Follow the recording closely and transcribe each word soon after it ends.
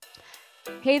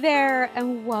Hey there,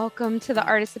 and welcome to the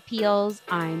Artist Appeals.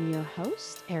 I'm your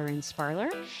host, Erin Sparler,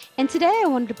 and today I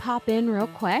wanted to pop in real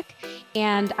quick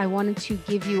and I wanted to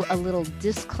give you a little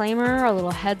disclaimer, a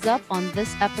little heads up on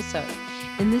this episode.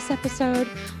 In this episode,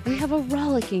 we have a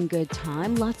rollicking good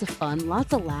time, lots of fun,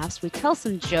 lots of laughs, we tell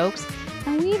some jokes,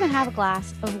 and we even have a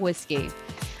glass of whiskey.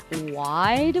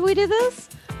 Why do we do this?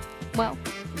 Well,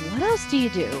 what else do you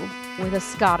do with a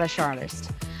Scottish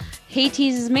artist? He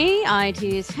teases me, I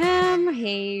tease him.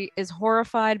 He is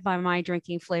horrified by my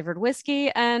drinking flavored whiskey,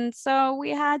 and so we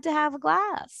had to have a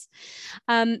glass.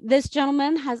 This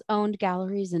gentleman has owned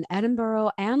galleries in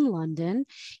Edinburgh and London.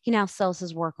 He now sells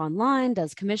his work online,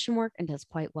 does commission work, and does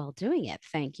quite well doing it.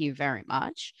 Thank you very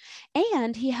much.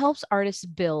 And he helps artists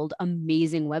build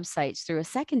amazing websites through a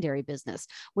secondary business,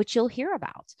 which you'll hear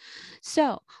about.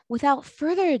 So, without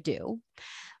further ado,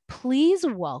 please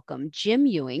welcome Jim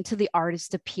Ewing to the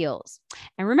Artist Appeals.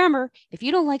 And remember, if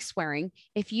you don't like swearing,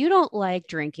 if you don't like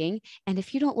drinking, and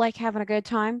if you don't like having a good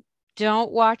time,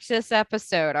 don't watch this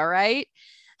episode, all right?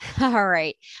 All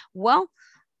right. Well,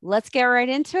 let's get right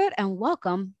into it and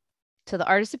welcome to the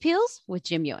Artist Appeals with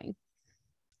Jim Ewing.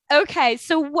 Okay,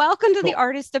 so welcome to the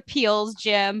Artist Appeals,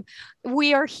 Jim.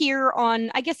 We are here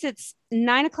on, I guess it's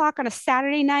 9 o'clock on a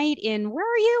Saturday night in, where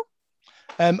are you?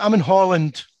 I'm in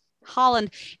Holland.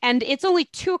 And it's only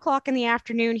 2 o'clock in the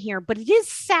afternoon here, but it is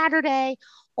Saturday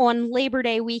on Labor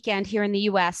Day weekend here in the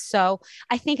US. So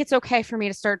I think it's okay for me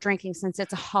to start drinking since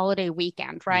it's a holiday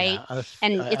weekend, right? Yeah,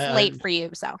 and it's late for you.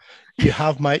 So you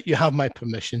have my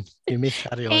permission. You may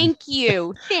carry on. Thank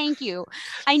you.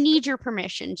 I need your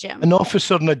permission, Jim. An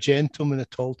officer and a gentleman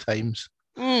at all times.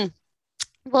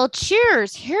 Well,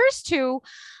 cheers. Here's to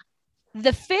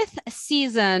the 5th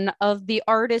season of the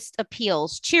Artist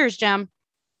Appeals. Cheers, Jim.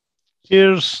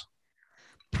 Cheers.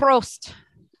 Prost.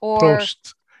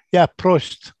 Prost. Yeah,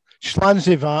 Prost.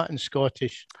 Schlanzivat in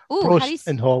Scottish. Ooh, Prost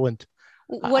in Holland.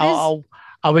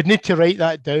 I would need to write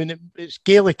that down. It's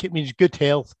Gaelic. It means good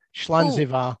health.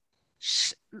 Schlanzivat.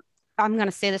 I'm going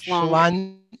to say this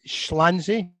wrong.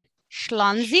 Schlanzi.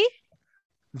 Schlanzi?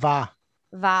 Va.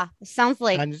 It sounds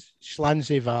like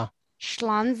Schlanzivat.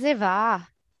 Schlanzivat.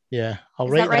 Yeah, I'll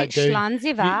write that down.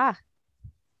 Schlanzivat.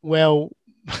 Well,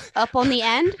 up on the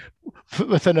end?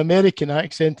 With an American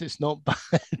accent, it's not bad.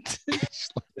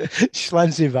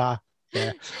 Schlanziva.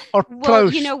 Yeah. Or well,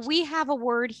 Proust. We have a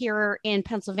word here in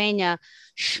Pennsylvania,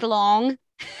 schlong.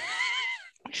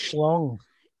 Schlong.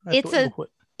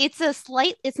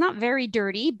 It's not very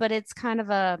dirty, but it's kind of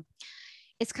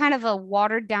a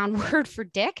watered down word for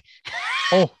dick.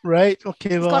 Oh, right.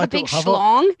 Okay. It's got a big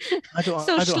schlong. I don't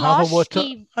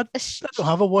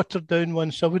have a watered down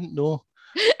one, so I wouldn't know.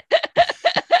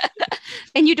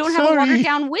 And you don't have a watered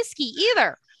down whiskey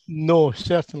either. No,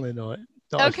 certainly not.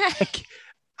 Okay.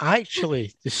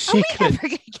 Actually, the secret. Are we never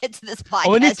going to get to this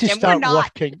podcast? We need to start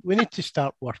working. We need to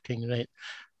start working, right?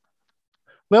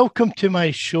 Welcome to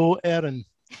my show, Erin.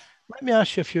 Let me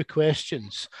ask you a few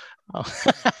questions.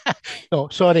 No,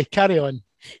 sorry. Carry on.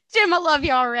 Jim, I love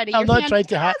you already. I'm not trying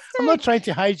to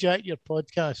hijack your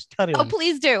podcast. Carry on. Oh,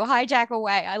 please do. Hijack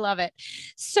away. I love it.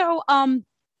 So,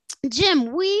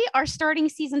 Jim, we are starting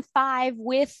season 5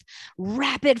 with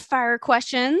rapid fire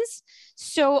questions.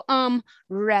 So,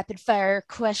 rapid fire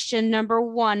question number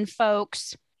 1,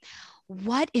 folks.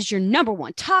 What is your number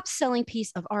 1 top selling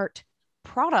piece of art,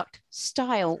 product,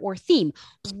 style, or theme?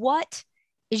 What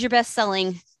is your best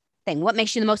selling thing? What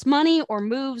makes you the most money or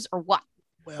moves or what?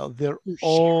 Well, they're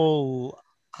all,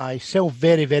 I sell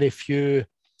very, very few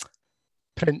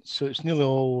prints. So it's nearly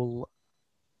all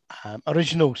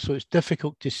original, so it's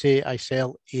difficult to say I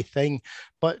sell a thing.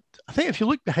 But I think if you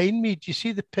look behind me, do you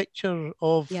see the picture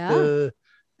of the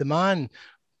man?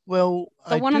 Well,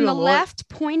 the one on the left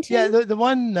pointing. Yeah, the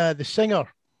one, the singer,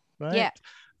 right? Yeah.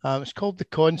 It's called The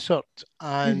Concert,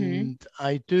 and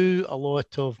I do a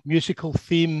lot of musical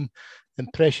theme,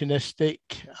 impressionistic,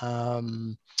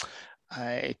 to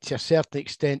a certain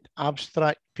extent,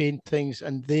 abstract paintings,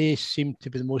 and they seem to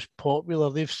be the most popular.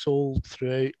 They've sold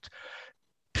throughout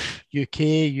UK,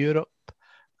 Europe,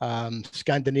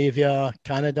 Scandinavia,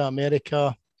 Canada,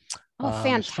 America. Oh,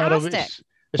 fantastic.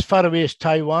 As far away as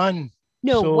Taiwan.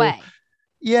 No way.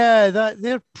 Yeah,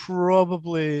 they're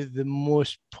probably the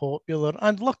most popular.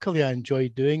 And luckily, I enjoy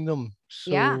doing them.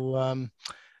 So,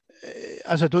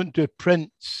 as I don't do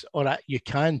prints,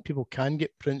 people can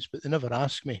get prints, but they never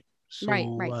ask me. So,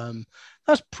 right.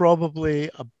 That's probably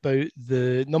about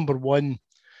the number 1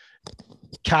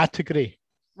 category.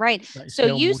 Right.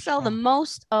 So you sell the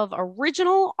most of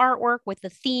original artwork with the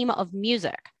theme of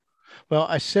music. Well,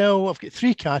 I've got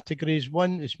 3 categories.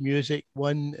 One is music.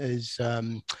 One is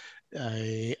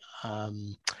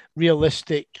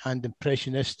realistic and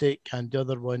impressionistic, and the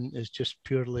other one is just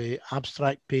purely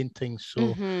abstract painting. So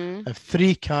Mm-hmm. I have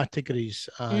three categories,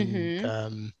 and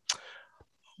Mm-hmm.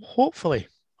 hopefully,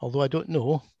 although I don't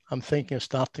know, I'm thinking of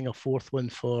starting a fourth one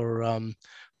for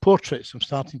portraits. I'm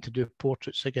starting to do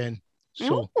portraits again.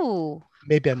 So Ooh,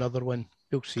 maybe another one.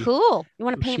 We'll see. cool. You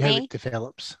want to We'll see paint how it me?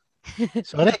 develops.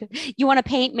 Sorry? You want to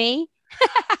paint me?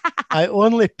 I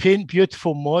only paint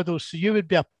beautiful models, so you would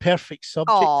be a perfect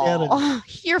subject, Erin. Oh,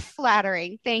 you're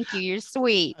flattering. Thank you. You're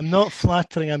sweet. I'm not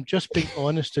flattering. I'm just being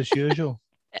honest as usual.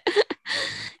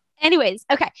 Anyways,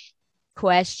 okay. Yeah,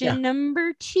 Question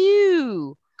number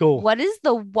 2. go. What is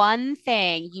the one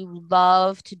thing you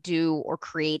love to do or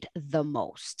create the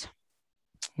most?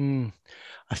 Hmm.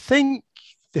 I think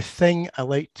the thing I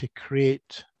like to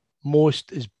create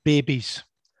most is babies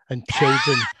and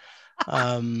children.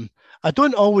 Um, I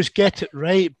don't always get it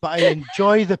right, but I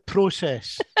enjoy the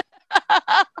process.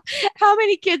 How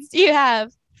many kids do you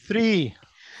have? Three,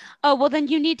 Oh, well, then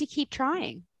you need to keep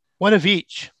trying. one of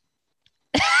each.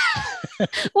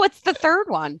 What's the third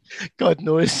one? God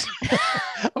knows.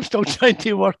 I'm still trying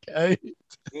to work it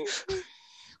out.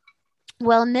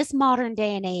 Well, in this modern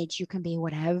day and age, you can be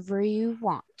whatever you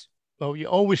want. Well, you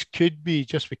always could be,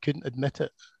 just we couldn't admit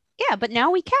it. Yeah, but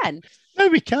now we can. Now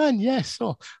we can, yes.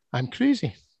 So I'm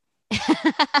crazy.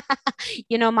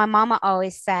 My mama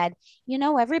always said,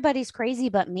 everybody's crazy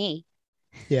but me.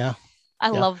 Yeah, I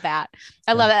yeah, love that.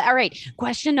 I yeah. love it. All right.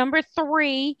 Question number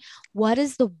 3. What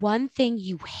is the one thing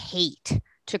you hate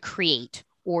to create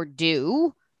or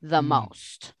do the Mm.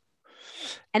 most?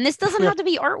 And this doesn't have to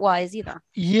be art wise either.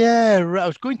 Yeah, I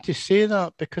was going to say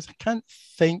that because I can't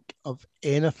think of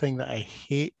anything that I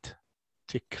hate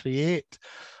to create.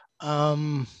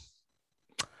 Um,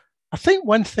 I think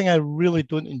one thing I really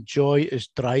don't enjoy is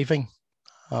driving,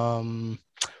 um,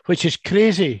 which is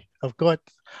crazy. I've got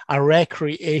a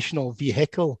recreational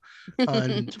vehicle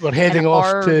and we're An heading off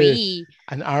to RV.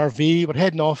 an RV. We're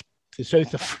heading off to the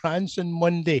south of France on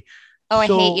Monday. Oh, I hate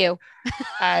So you.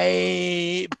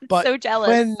 but So jealous.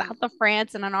 when South of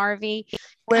France in an RV. God,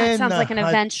 when sounds I like an had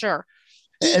adventure.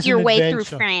 it Eat is an your way through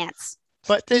adventure. France.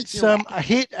 But Eat it's your way. I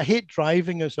hate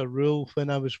driving as a rule. When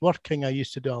I was working, I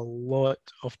used to do a lot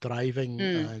of driving,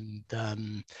 Mm.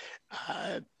 and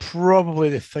probably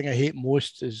the thing I hate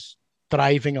most is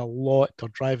driving a lot or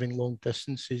driving long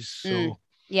distances. Mm. So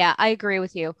Yeah, I agree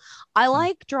with you. I mm,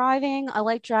 like driving. I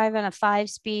like driving a 5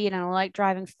 speed and I like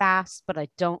driving fast, but I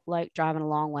don't like driving a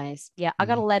long ways. Yeah, I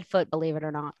got a mm, lead foot, believe it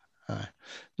or not.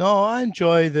 no, I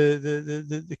enjoy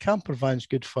the camper van's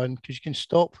good fun because you can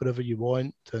stop wherever you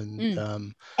want, and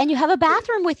Mm. And you have a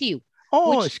bathroom with you,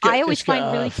 oh, which I always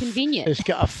find really convenient. it's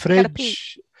got a Gotta pee.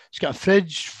 fridge, it's got a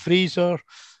fridge, freezer,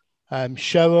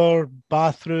 shower,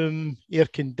 bathroom, air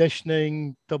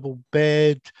conditioning, double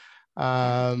bed,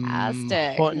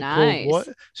 Fantastic. hot and cold Nice.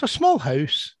 water. It's a small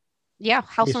house, Yeah,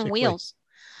 house on basically. wheels.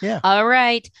 Yeah. All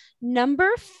right. Number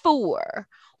 4.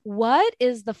 What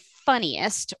is the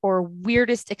funniest or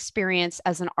weirdest experience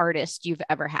as an artist you've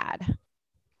ever had?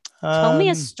 Tell me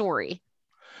a Um, story.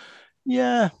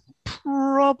 yeah,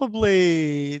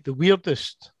 probably the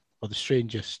weirdest or the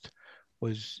strangest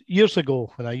was years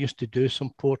ago when I used to do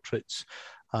some portraits.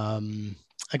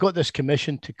 I got this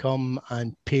commission to come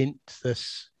and paint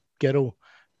this girl,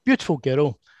 beautiful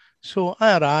girl. So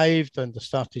I arrived and I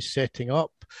started setting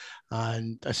up,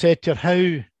 and I said to her,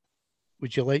 "How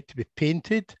would you like to be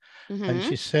painted?" And Mm-hmm.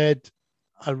 she said,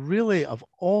 I've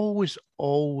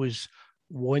always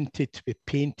wanted to be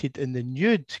painted in the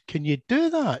nude. Can you do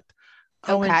that?"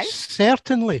 I went, Okay.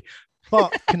 "Certainly,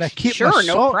 but Sure,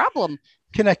 no problem.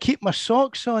 can I keep my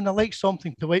socks on? I like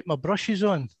something to wipe my brushes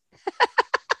on."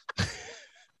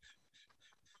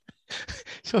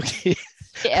 It's okay.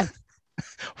 Yeah.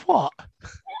 What?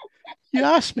 You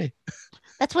asked me.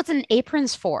 That's what an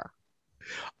apron's for.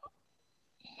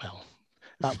 Well,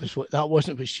 that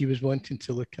wasn't what she was wanting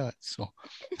to look at. So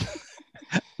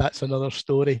that's another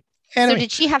story. So Anyway,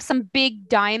 did she have some big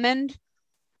diamond?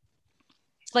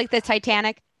 It's like the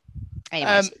Titanic. um,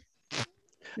 Anyways,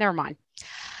 never mind.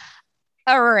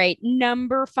 All right.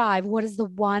 Number 5. What is the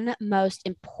one most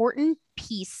important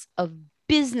piece of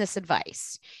business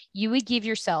advice you would give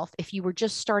yourself if you were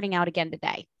just starting out again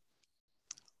today?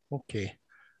 okay.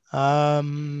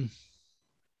 I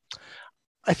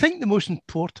think the most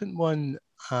important one,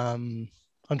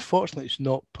 unfortunately, it's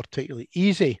not particularly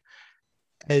easy,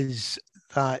 is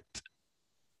that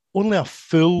only a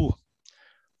fool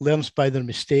learns by their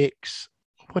mistakes.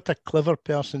 What a clever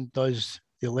person does,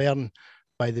 they learn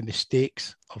by the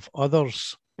mistakes of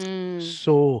others. Mm,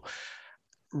 So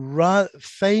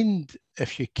find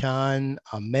if you can,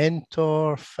 a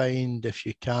mentor. Find, if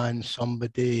you can,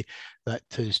 somebody that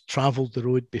has traveled the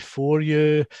road before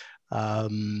you.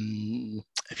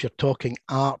 If you're talking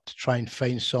art, try and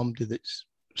find somebody that's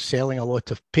selling a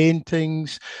lot of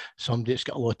paintings, somebody that's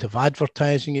got a lot of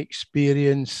advertising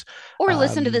experience. Or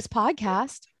listen to this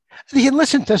podcast. You can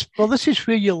listen to this. Well, this is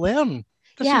where you learn.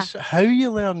 This is how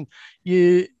you learn.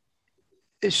 It's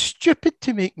stupid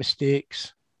to make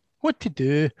mistakes. What to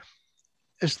do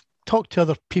is talk to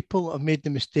other people that have made the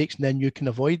mistakes, and then you can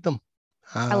avoid them.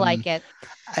 I like it.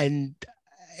 And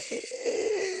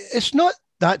it's not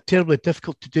that terribly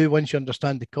difficult to do once you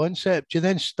understand the concept. You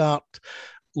then start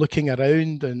looking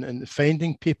around and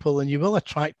finding people, and you will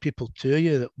attract people to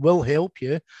you that will help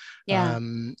you. Yeah.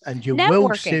 And you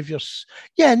will save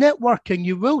networking.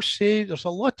 You will save, there's a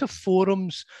lot of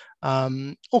forums.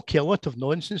 Okay, a lot of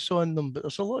nonsense on them, but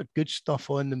there's a lot of good stuff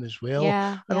on them as well.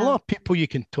 And a lot of people you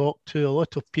can talk to, a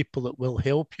lot of people that will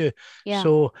help you.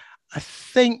 So I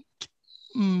think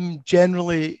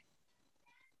generally,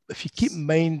 if you keep in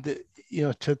mind that,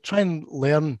 to try and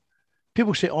learn,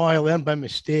 people say, I learn by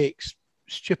mistakes.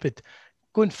 Stupid.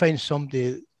 Go and find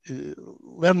somebody,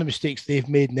 learn the mistakes they've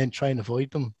made, and then try and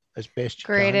avoid them as best you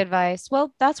can. Great advice.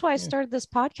 Well, that's why I started this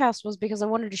podcast, was because I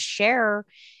wanted to share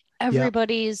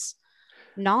everybody's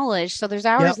knowledge. So there's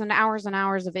hours and hours and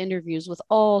hours of interviews with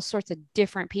all sorts of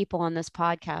different people on this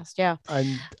podcast. Yeah.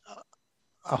 And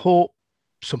I hope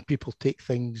some people take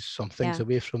some things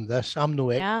away from this. I'm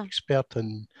no expert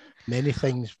in many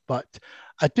things, but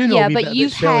I do know. But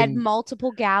you've had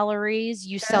multiple galleries.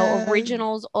 You sell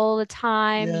originals all the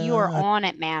time. You are on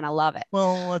it, man. I love it.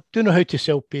 Well, I do know how to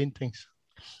sell paintings.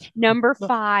 Number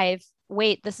 5.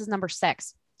 Wait, this is number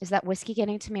 6. Is that whiskey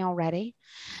getting to me already?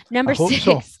 Number 6.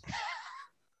 So.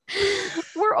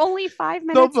 We're only 5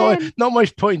 minutes in. Not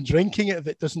much point in drinking it if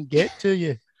it doesn't get to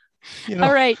you.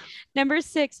 All right. Number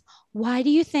 6. Why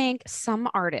do you think some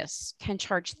artists can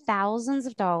charge thousands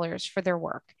of dollars for their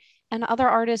work and other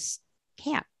artists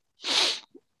can't?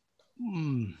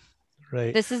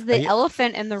 Right. This is the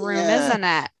elephant in the room, isn't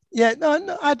it? Yeah.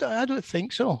 No, I don't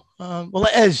think so. Well,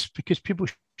 it is, because people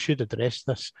should address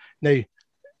this. Now,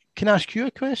 can I ask you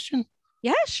a question?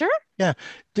 Yeah, sure. Yeah.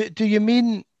 Do you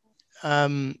mean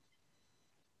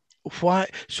why?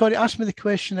 Sorry, ask me the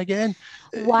question again.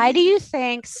 Why do you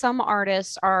think some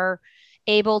artists are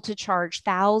able to charge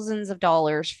thousands of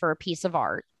dollars for a piece of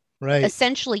art? Right.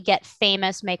 Essentially get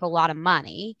famous, make a lot of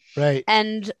money. Right.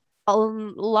 And a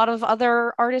lot of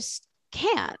other artists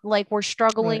can't. Like, we're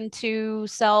struggling to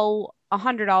sell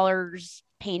 $100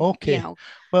 paint. Okay.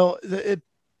 Well,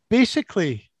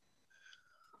 basically,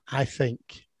 I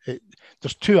think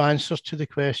there's 2 answers to the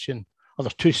question, or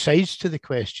there's 2 sides to the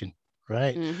question,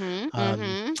 right?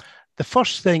 The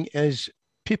first thing is,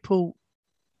 people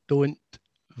don't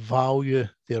value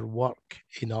their work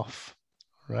enough,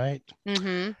 right?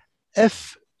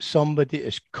 If somebody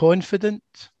is confident,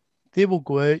 they will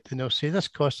go out and they'll say, this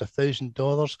costs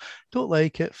 $1,000. Don't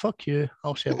like it. Fuck you.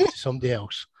 I'll sell it to somebody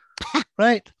else.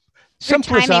 Right?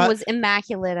 Simple. Your timing was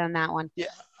immaculate on that one. Yeah,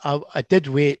 I did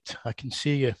wait. I can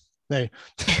see you. Now,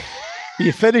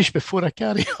 you finish before I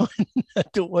carry on. I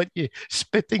don't want you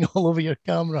spitting all over your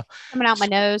camera. Coming out my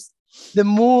nose. The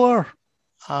more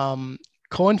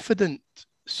confident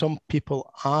some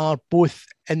people are, both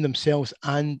in themselves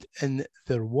and in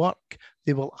their work,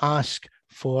 they will ask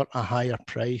for a higher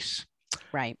price.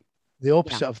 Right. The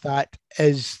opposite of that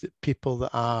is that people that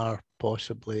are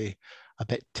possibly a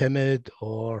bit timid,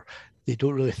 or they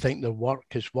don't really think their work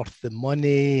is worth the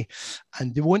money,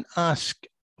 and they won't ask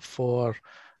for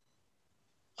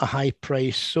a high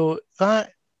price. So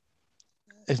that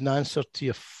is an answer to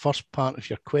your first part of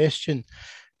your question.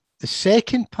 The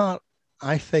second part,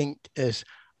 I think, is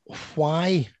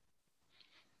why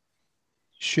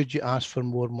should you ask for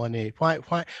more money?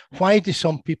 Why do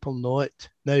some people know it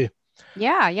now?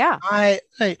 Yeah.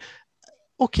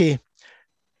 Okay.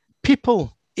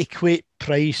 People equate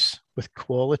price with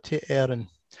quality, Erin.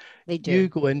 They do. You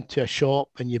go into a shop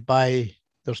and you buy,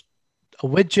 there's a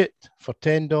widget for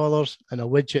 $10 and a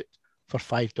widget for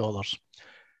 $5.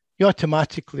 You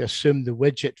automatically assume the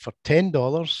widget for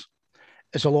 $10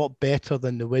 is a lot better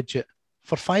than the widget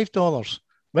for $5.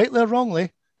 Rightly or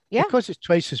wrongly, because it's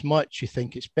twice as much, you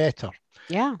think it's better.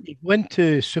 Yeah. You go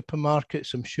into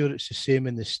supermarkets, I'm sure it's the same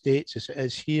in the States as it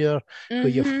is here, where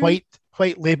you have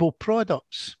white label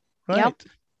products, right? Yep.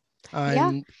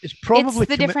 And it's probably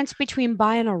the difference between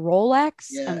buying a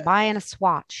Rolex and buying a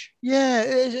Swatch. Yeah,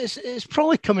 it's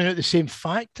probably coming out of the same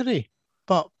factory,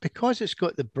 but because it's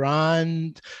got the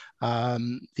brand,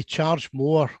 they charge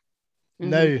more.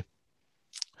 Now,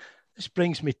 this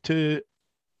brings me to,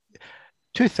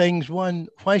 two things. One,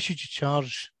 why should you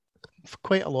charge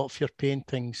quite a lot for your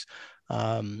paintings?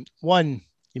 One,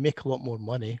 you make a lot more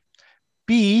money.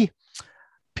 B,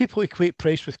 people equate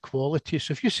price with quality.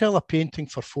 So if you sell a painting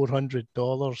for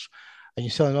 $400 and you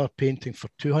sell another painting for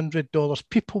 $200,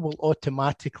 people will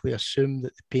automatically assume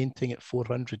that the painting at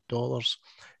 $400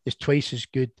 is twice as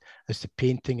good as the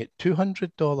painting at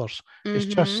 $200. It's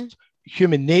just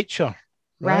human nature,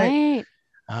 right?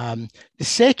 The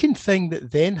second thing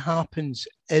that then happens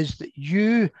is that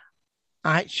you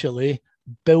actually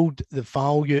build the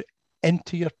value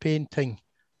into your painting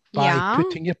by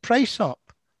putting your price up,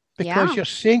 because you're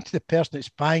saying to the person that's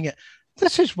buying it,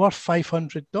 this is worth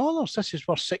 $500. This is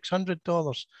worth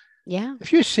 $600. Yeah.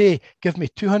 If you say, give me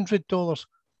 $200,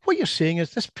 what you're saying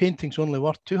is this painting's only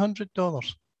worth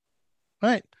 $200.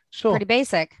 Right. So pretty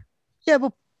basic. Yeah.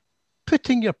 Well,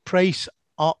 putting your price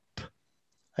up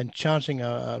and charging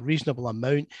a reasonable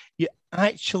amount, you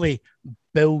actually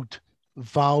build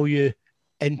value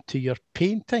into your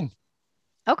painting.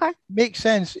 Okay. Makes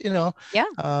sense, you know. Yeah.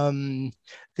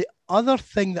 The other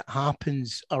thing that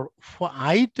happens, or what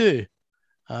I do,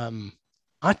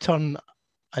 I turn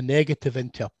a negative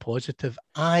into a positive.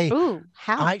 Ooh,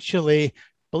 how? Actually,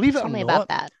 believe it or Tell me not, about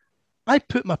that. I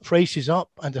put my prices up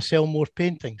and I sell more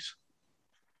paintings.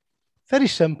 Very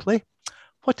simply,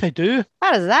 what I do.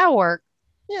 How does that work?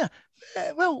 Yeah,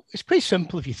 well, it's quite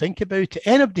simple if you think about it.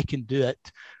 Anybody can do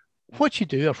it. What you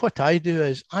do, or what I do,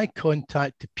 is I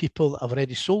contact the people I've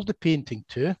already sold the painting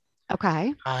to.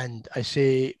 Okay. And I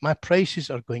say, my prices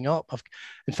are going up.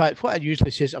 In fact, what I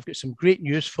usually say is, I've got some great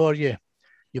news for you.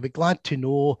 You'll be glad to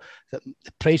know that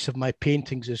the price of my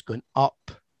paintings is going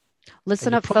up.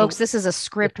 Listen up, folks. This is a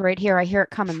script right here. I hear it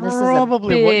coming. This is a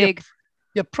big...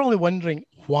 You're probably wondering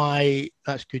why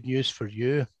that's good news for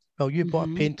you. Well, you bought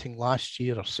a painting last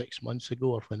year or 6 months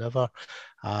ago or whenever.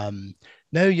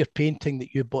 Now your painting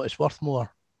that you bought is worth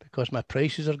more because my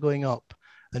prices are going up.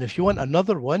 And if you want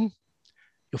another one,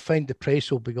 you'll find the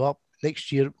price will be up.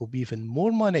 Next year it will be even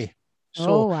more money.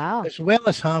 So as well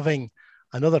as having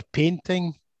another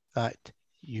painting that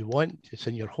you want, it's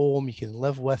in your home, you can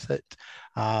live with it.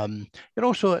 You're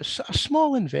also, it's a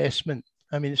small investment.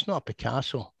 I mean, it's not a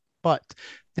Picasso, but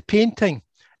the painting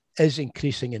is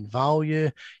increasing in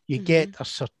value. You get a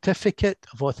certificate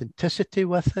of authenticity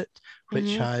with it,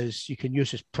 which has, you can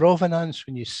use as provenance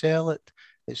when you sell it.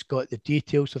 It's got the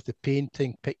details of the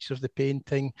painting, picture of the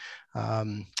painting.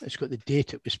 It's got the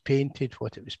date it was painted,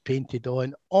 what it was painted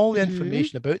on, all the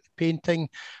information about the painting,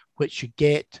 which you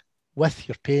get with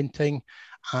your painting.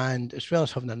 And as well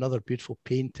as having another beautiful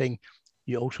painting,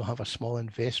 you also have a small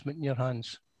investment in your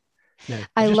hands. Now,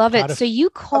 I love it. So you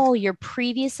call your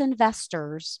previous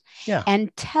investors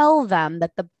and tell them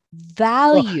that the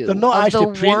value they're not of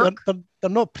actually the work... they're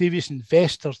not previous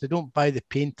investors. They don't buy the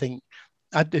painting.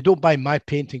 They don't buy my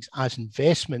paintings as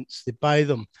investments. They buy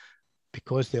them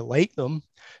because they like them.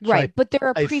 Right. So but there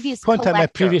are previous contact my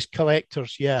previous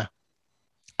collectors. Yeah.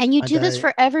 And you do this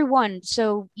for everyone.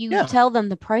 So you tell them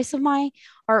the price of my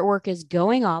artwork is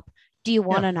going up. Do you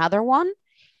want another one?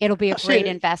 It'll be a great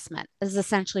investment, is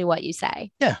essentially what you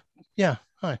say. Yeah. Yeah.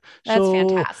 Right. That's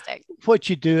fantastic. What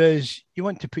you do is you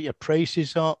want to put your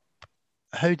prices up.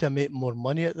 How do I make more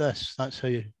money at this? That's how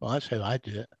I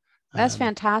do it. That's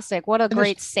fantastic. What a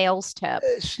great sales tip.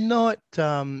 It's not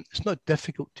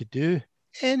difficult to do.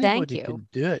 Anybody can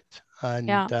do it. And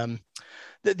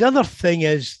the other thing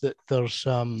is that there's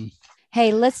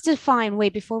hey, let's define,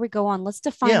 before we go on, let's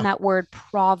define that word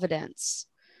provenance.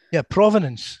 Yeah,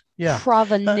 provenance. Yeah.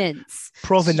 Provenance.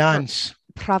 Provenance.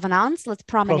 Provenance. Let's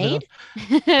promenade.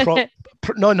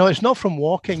 No, it's not from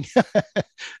walking. No,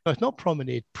 it's not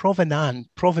promenade. Provenance.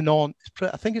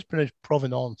 I think it's pronounced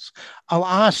provenance. I'll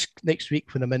ask next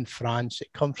week when I'm in France.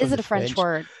 It comes from Is it a French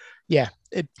word? Yeah.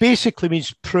 It basically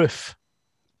means proof.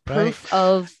 Proof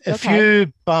of... If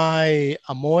you buy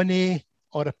a Monet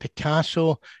or a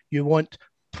Picasso, you want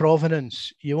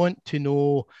provenance. You want to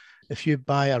know, if you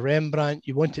buy a Rembrandt,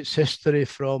 you want its history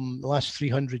from the last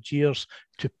 300 years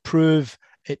to prove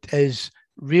it is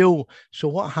real. So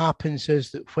what happens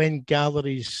is that when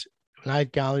you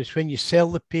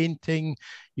sell the painting,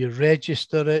 you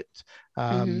register it.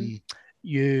 Where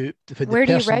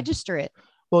do you register it?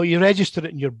 Well, you register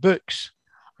it in your books,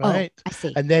 right? I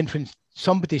see. And then when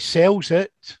somebody sells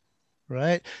it,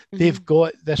 right, they've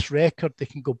got this record. They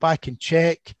can go back and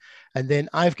check. And then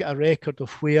I've got a record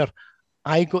of where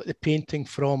I got the painting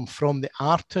from the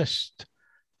artist.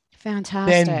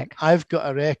 Fantastic. Then I've got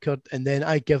a record, and then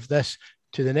I give this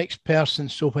to the next person.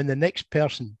 So when the next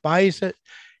person buys it,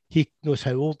 he knows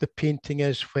how old the painting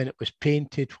is, when it was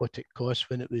painted, what it cost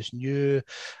when it was new.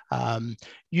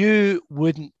 You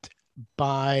wouldn't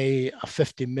buy a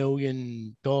 $50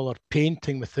 million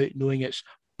painting without knowing its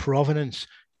provenance.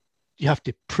 You have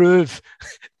to prove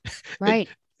it, Right.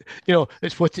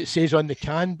 it's what it says on the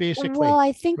can, Well, basically.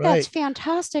 I think that's Right.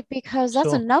 fantastic because that's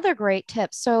So, another great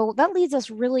tip. So that leads us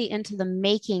really into the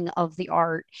making of the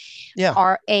art,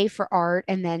 yeah. A for art,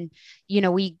 and then,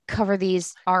 we cover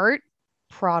these art,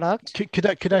 product, Could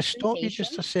I stop you presentation.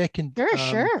 just a second? Sure,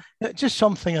 sure. Just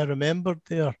something I remembered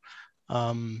there.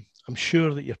 I'm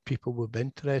sure that your people will be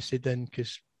interested in,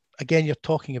 because again, you're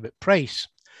talking about price.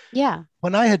 Yeah.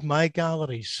 When I had my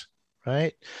galleries,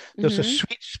 right, there's a Mm-hmm.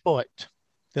 sweet spot.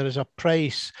 There is a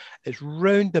price. It's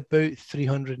round about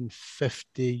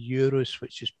 €350,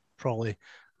 which is probably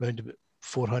round about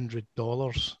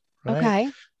 $400, right?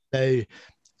 Okay. Now,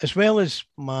 as well as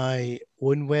my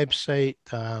own website,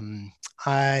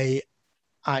 I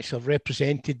actually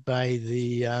represented by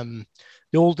the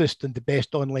oldest and the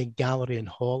best online gallery in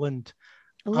Holland.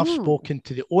 I've Ooh. spoken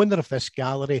to the owner of this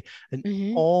gallery, and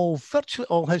Mm-hmm. virtually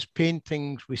all his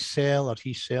paintings we sell, or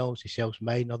he sells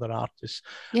mine, other artists,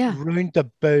 Yeah. round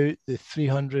about the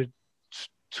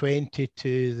 320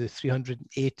 to the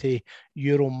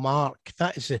 €380 mark.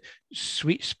 That is a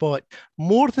sweet spot.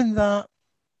 More than that,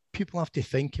 people have to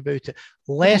think about it.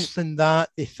 Right. Less than that,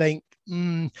 they think,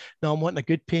 no, I'm wanting a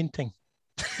good painting.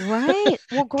 Right.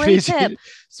 Well, great tip. Crazy.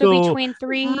 So So between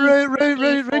three round, round, fifty,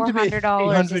 round, four round about hundred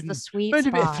dollars is 300, the sweet round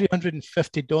about spot.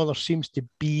 $350 seems to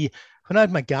be, when I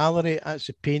had my gallery, that's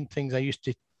the paintings I used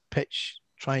to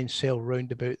try and sell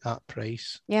round about that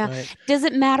price. Yeah. Right. Does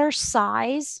it matter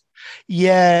size?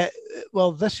 Yeah,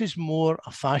 well, this is more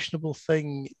a fashionable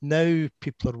thing. Now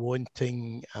people are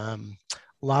wanting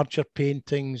larger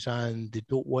paintings, and they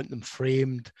don't want them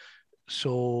framed.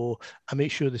 So I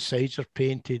make sure the sides are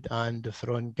painted, and if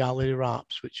they're on gallery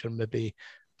wraps, which are maybe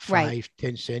Right. 5,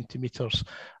 10 centimeters.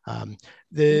 The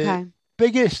Okay.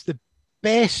 the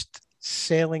best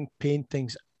selling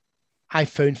paintings I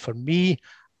found for me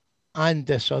and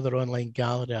this other online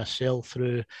gallery I sell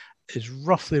through is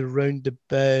roughly around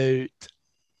about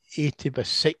 80 by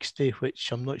 60,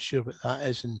 which I'm not sure what that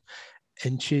is in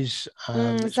inches.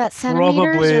 Is It's that centimeters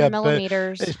probably or about,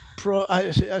 millimeters? it's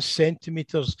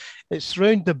centimeters. It's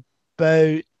round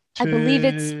about I believe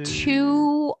it's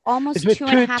two, it's almost about two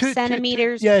and a half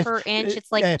centimeters yeah, per inch. It's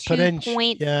like yeah, per inch.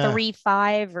 Yeah,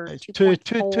 2.35 or it's two and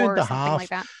 2.4, a something like half.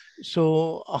 that.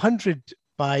 So 100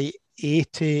 by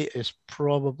 80 is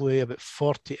probably about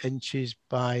 40 inches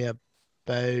by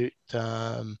about,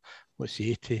 what's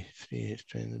 80?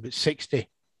 About 60.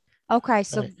 Okay,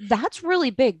 so Right. that's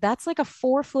really big. That's like a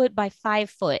 4 foot by 5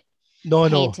 foot No, no,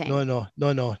 no, painting. no, no,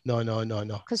 no, no, no, no,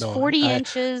 no, Because no. 40 I,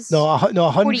 inches, no, no,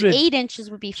 100, 48 inches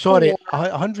would be sorry, four,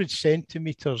 100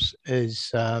 centimeters is,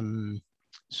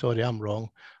 sorry, I'm wrong.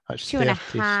 That's two and a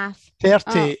 30, half.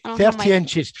 30, I don't have 30 my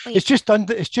inches. plate. It's just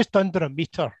under a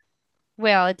meter.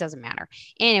 Well, it doesn't matter.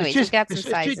 It's Anyways, we've just, got some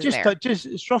sizes there.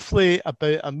 it's roughly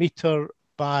about a meter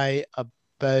by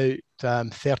about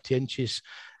 30 inches.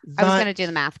 I was going to That do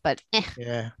the math, but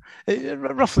Yeah,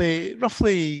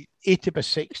 roughly 80 by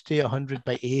 60, 100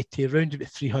 by 80, around about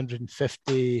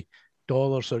 $350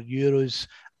 or euros,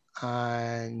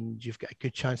 and you've got a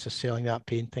good chance of selling that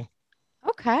painting.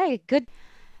 okay, good.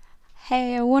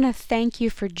 Hey, I want to thank you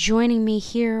for joining me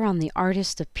here on the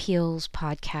Artist Appeals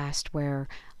podcast, where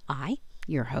I,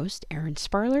 your host, Erin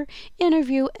Sparler,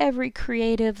 interview every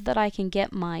creative that I can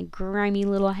get my grimy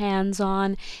little hands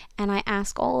on, and I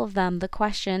ask all of them the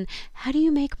question, how do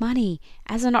you make money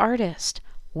as an artist?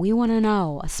 We want to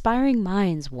know. Aspiring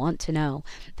minds want to know.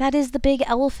 That is the big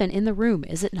elephant in the room,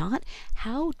 is it not?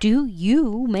 How do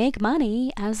you make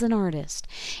money as an artist?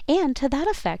 And to that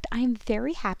effect, I am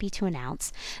very happy to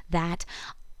announce that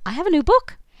I have a new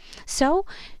book. So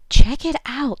check it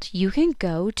out. You can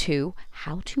go to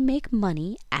How to Make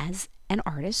Money as an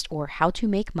Artist or How to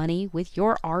Make Money with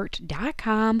Your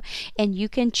Art.com, and you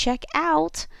can check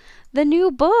out the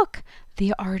new book,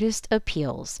 The Artist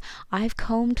Appeals. I've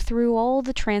combed through all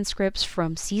the transcripts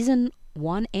from season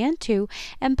 1 and 2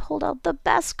 and pulled out the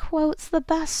best quotes, the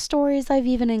best stories. I've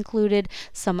even included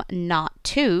some not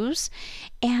twos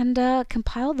and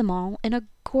compiled them all in a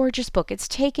gorgeous book. It's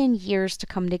taken years to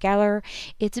come together.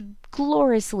 It's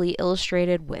gloriously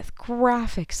illustrated with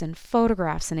graphics and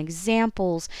photographs and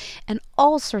examples and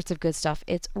all sorts of good stuff.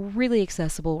 It's really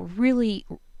accessible, really,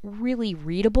 really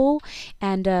readable,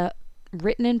 and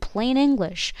written in plain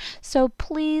English. So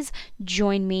please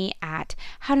join me at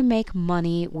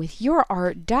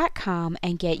howtomakemoneywithyourart.com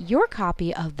and get your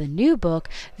copy of the new book,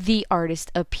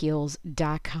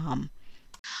 theartistappeals.com.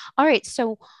 All right,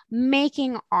 so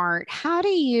making art, how do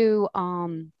you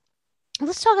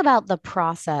let's talk about the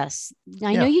process.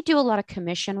 I know Yeah. you do a lot of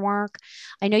commission work.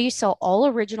 I know you sell all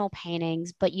original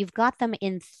paintings, but you've got them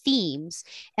in themes.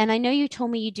 And I know you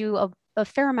told me you do a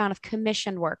fair amount of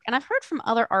commission work. And I've heard from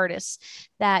other artists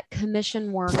that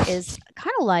commission work is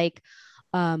kind of like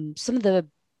some of the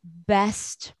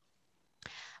best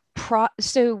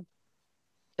so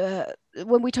uh,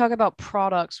 when we talk about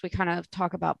products, we kind of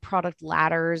talk about product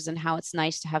ladders and how it's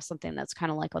nice to have something that's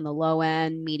kind of like on the low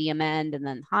end, medium end, and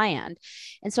then high end.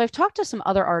 And so I've talked to some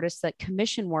other artists that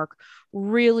commission work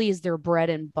really is their bread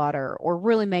and butter or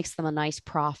really makes them a nice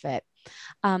profit.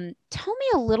 Tell me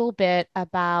a little bit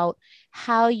about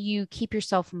how you keep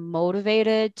yourself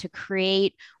motivated to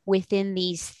create within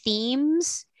these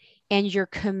themes and your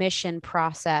commission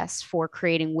process for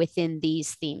creating within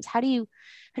these themes. How do you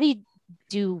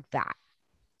do that?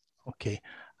 Okay.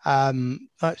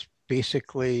 That's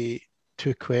basically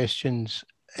two questions.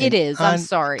 It is. I'm And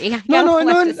sorry. I no, gotta no,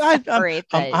 like no. to separate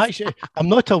I'm those. actually, I'm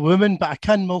not a woman, but I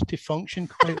can multifunction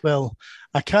quite well.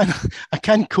 I can, I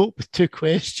can cope with two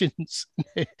questions.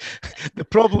 The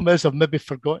problem is I've maybe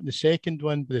forgotten the second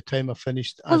one by the time I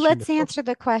finished Well, answering the let's first. answer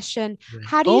the question. Right.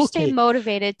 How do you stay Okay.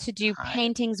 motivated to do I,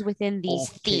 paintings within these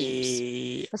themes?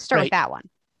 okay. Let's start with Right. that one.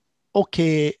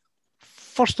 Okay.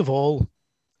 First of all,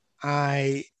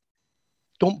 I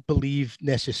don't believe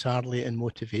necessarily in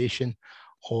motivation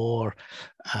or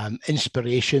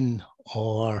inspiration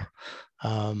or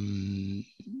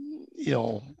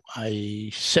I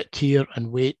sit here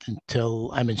and wait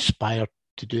until I'm inspired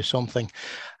to do something.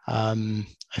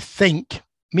 I think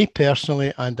me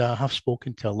personally, and I have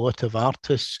spoken to a lot of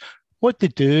artists, what they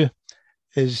do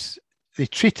is they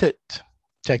treat it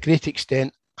to a great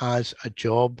extent as a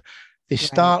job. They Right.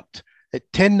 start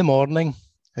at 10 in the morning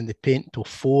and they paint till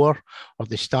 4, or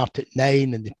they start at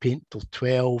 9 and they paint till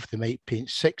 12. They might paint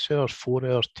 6 hours, 4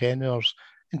 hours, 10 hours,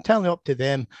 entirely up to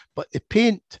them. But they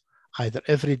paint either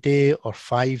every day or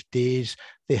 5 days.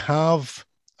 They have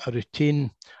a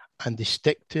routine and they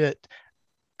stick to it.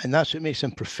 And that's what makes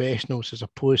them professionals as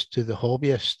opposed to the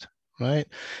hobbyist, right?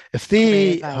 If Great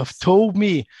they have advice. told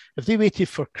me, if they waited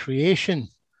for creation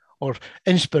or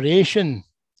inspiration,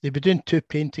 they'd be doing 2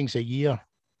 paintings a year.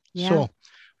 Yeah. So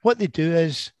what they do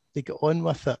is they get on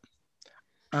with it.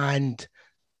 And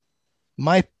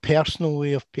my personal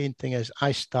way of painting is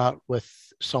I start with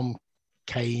some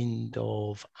kind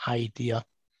of idea.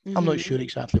 I'm not Mm-hmm. sure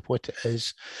exactly what it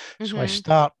is. So I Mm-hmm.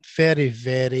 start very,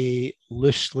 very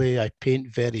loosely. I paint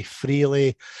very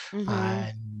freely. Mm-hmm.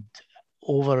 And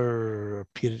over a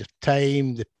period of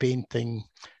time, the painting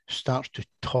starts to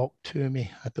talk to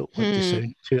me. I don't want to Hmm.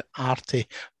 sound too arty,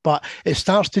 but it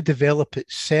starts to develop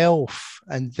itself.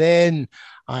 And then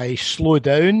I slow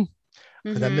down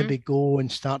and I Mm-hmm. maybe go and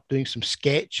start doing some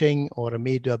sketching, or I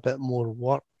may do a bit more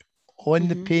work on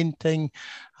the Mm-hmm. painting.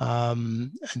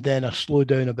 And then I slow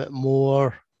down a bit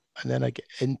more and then I get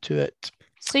into it.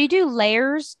 So you do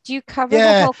layers? Do you cover the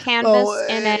Yeah, whole well, canvas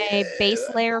in a base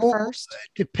layer first?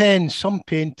 it depends. Some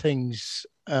paintings,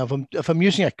 if I'm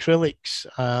using acrylics,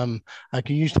 I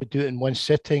can usually do it in one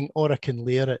sitting, or I can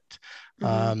layer it.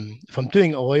 Mm-hmm. If I'm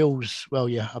doing oils, well,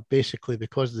 yeah, I basically,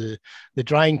 because the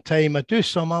drying time, I do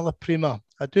some alla prima.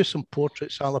 I do some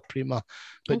portraits alla prima,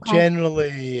 but Okay.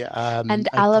 generally, And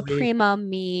I alla glaze prima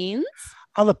means?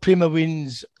 alla prima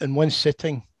wins in one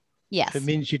sitting. It Yes.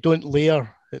 means you don't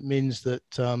layer. It means that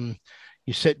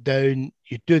you sit down,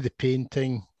 you do the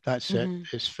painting, that's it, Mm-hmm.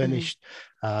 it's Mm-hmm. finished.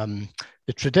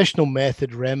 The traditional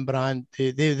method, Rembrandt,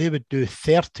 they would do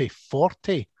 30,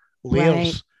 40 Right.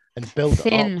 layers and build it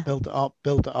up, Thin. build it up,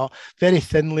 build it up. Very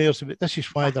thin layers. But this is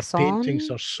why their Wax paintings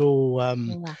on, are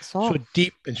so wax so off.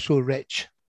 deep and so rich.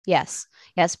 Yes,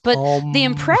 yes. But the Um,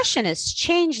 impressionists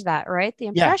changed that, right? The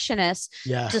yeah, impressionists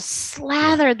yeah, just yeah,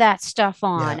 slathered that stuff yeah,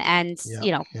 on and,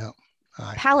 yeah, yeah.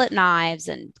 Aye, palette knives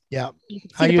and yeah. you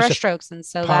could see I the use a brushstrokes. And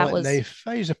so that palette was, knife.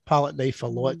 I use a palette knife a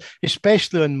lot, mm,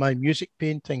 especially on my music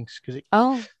paintings, because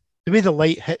oh, the way the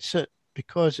light hits it,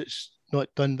 because it's not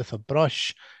done with a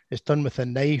brush, it's done with a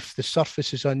knife. The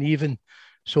surface is uneven,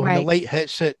 so when the right. light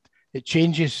hits it, it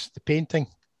changes the painting.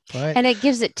 Right, And it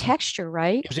gives it texture,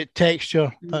 right? gives it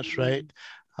texture. That's right.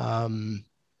 Mm, Um,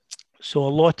 so a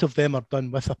lot of them are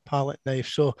done with a palette knife.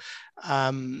 So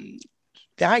um,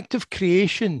 the act of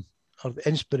creation or the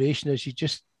inspiration is you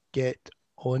just get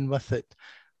on with it.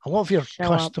 A lot of your show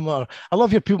up. customer, a lot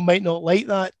of your people might not like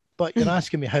that, but you're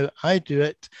asking me how I do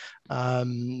it.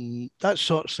 That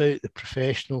sorts out the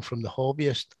professional from the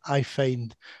hobbyist. I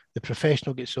find the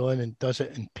professional gets on and does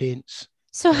it and paints.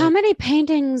 So, how Right. many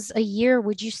paintings a year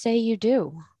would you say you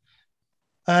do?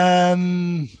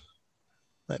 Um,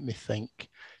 Let me think.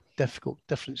 Difficult,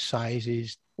 different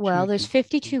sizes, Well, there's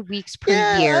 52 weeks per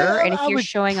Yeah, year, and if I you're would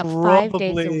showing up 5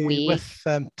 days a probably, week, with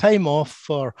time off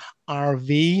for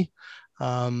RV,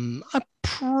 I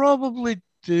probably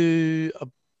do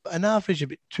an average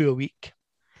about 2 a week.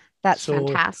 that's So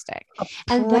fantastic. I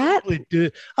And that, probably do.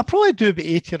 I probably do about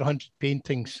 80 or 100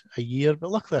 paintings a year,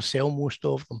 but luckily I sell most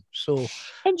of them. So,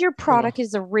 and your you know, product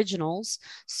is originals.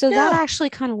 So that yeah, actually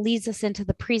kind of leads us into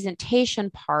the presentation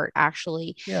part,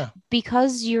 actually, yeah.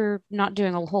 because you're not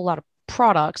doing a whole lot of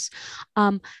products.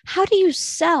 How do you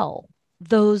sell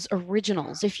those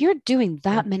originals? If you're doing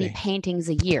that many Okay, paintings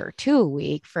a year, 2 a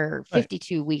week for right.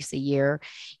 52 weeks a year,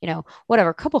 whatever,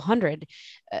 a couple hundred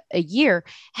a year,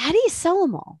 how do you sell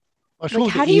them all? I Like, sold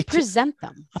about how do you 80. present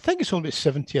them? I think it's only about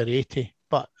 70 or 80,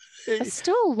 but That's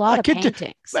still a I lot of could do,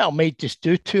 paintings. well, might just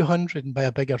do 200 and buy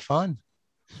a bigger fan.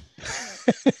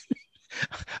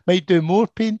 Might do more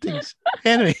paintings.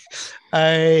 Anyway,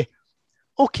 uh,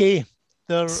 okay,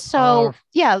 there So, are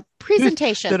yeah, two,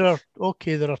 presentation. there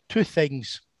are two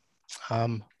things.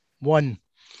 One,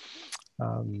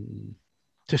 um,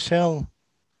 to sell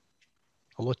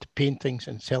a lot of paintings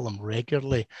and sell them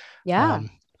regularly. Yeah. Um,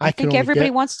 I I can think only everybody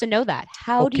get wants to know that.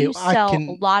 How do okay. you sell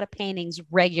a lot of paintings I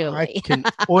regularly? can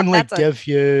only That's a give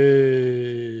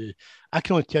you. I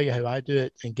can only tell you how I do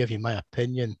it and give you my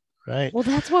opinion. Right. Well,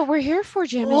 that's what we're here for,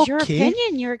 Jim, is your Okay.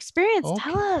 opinion, your experience.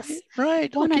 Tell Okay. us.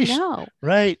 Right. Want to Okay. know.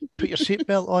 Right. Put your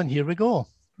seatbelt on. Here we go.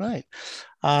 Right.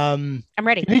 I'm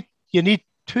ready. You need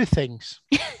two things.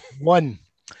 One,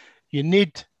 you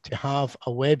need to have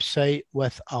a website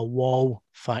with a wow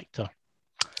factor.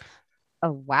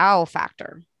 A wow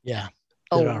factor. Yeah,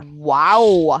 A there are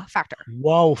wow factor.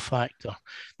 wow factor. The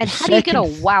And how do you get a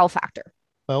second, wow factor?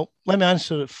 well, let me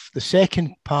answer the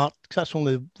second part because that's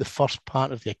only the first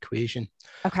part of the equation.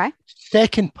 Okay.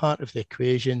 Second part of the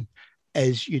equation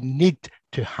is you need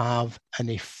to have an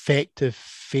effective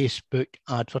Facebook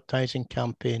advertising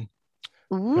campaign,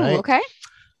 Ooh, right? okay.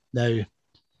 Now,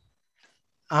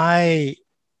 I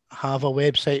have a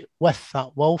website with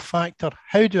that wow factor.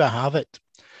 How do I have it?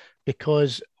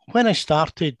 Because when I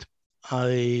started,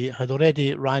 I had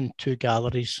already ran 2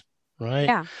 galleries, right?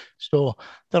 Yeah. So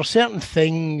there are certain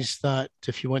things that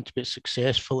if you want to be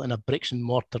successful in a bricks and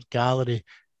mortar gallery,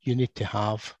 you need to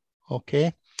have,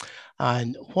 okay?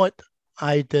 And what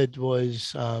I did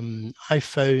was I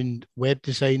found web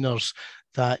designers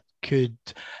that could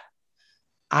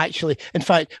actually, in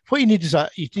fact, what you need is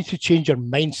you need to change your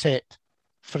mindset.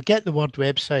 Forget the word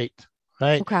website,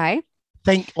 right? Okay.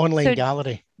 Think online So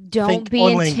gallery. don't Think be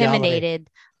online gallery. intimidated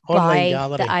Online by the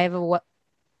gallery.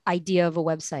 idea of a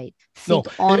website. No,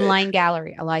 Think online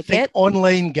gallery. I like think it.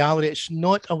 online gallery. It's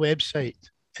not a website.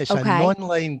 It's an Okay.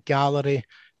 online gallery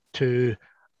to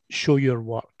show your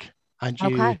work. And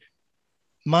Okay.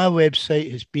 my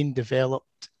website has been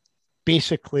developed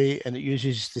basically, and it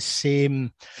uses the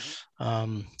same.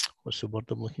 What's the word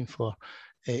I'm looking for?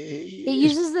 It It's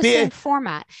uses the same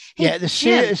format. Hey, yeah, the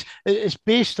same. Jim. It's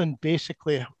based on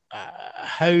basically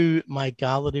how my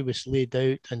gallery was laid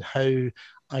out and how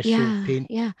I sold Yeah,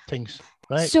 yeah. paintings.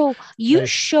 Right So you now,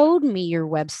 showed me your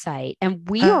website and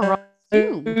we are on how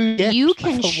Zoom. get You with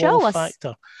can a wow show us.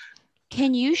 factor?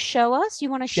 Can you show us? You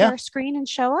want to Yeah, share a screen and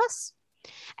show us?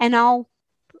 And I'll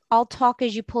talk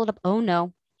as you pull it up. Oh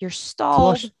no, you're I stalled.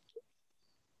 lost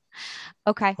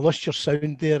Okay. I lost your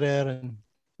sound there, Erin.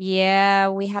 Yeah,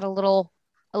 we had a little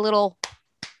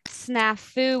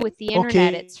snafu with the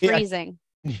internet. Okay, It's freezing.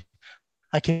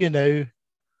 I can hear you now.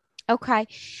 Okay.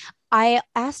 I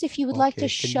asked if you would like to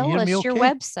Okay, can you show hear me? us your Okay.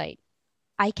 website.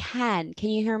 I can. Can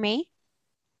you hear me?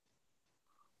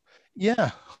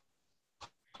 Yeah.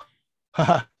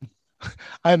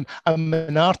 I'm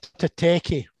an art to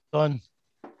techie. On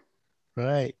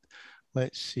right.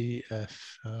 Let's see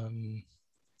if I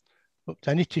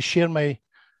need to share my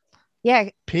Yeah.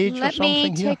 page or Let me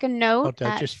something here, take a or note do I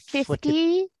at just flick it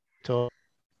 50. off?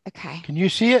 Okay. Can you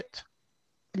see it?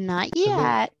 Not Hello.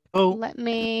 yet. Let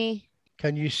me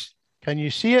Can you can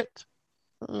you see it?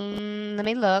 let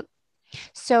me look.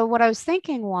 So what I was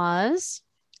thinking was,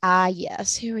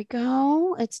 yes, here we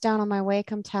go. It's down on my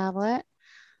Wacom tablet.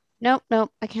 Nope,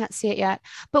 nope, I can't see it yet.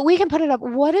 But we can put it up.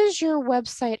 What is your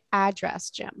website address,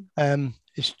 Jim?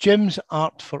 It's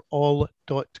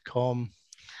jimsartforall.com.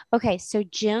 Okay, so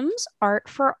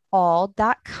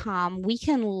jimsartforall.com. We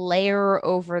can layer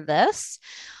over this.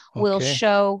 We'll Okay.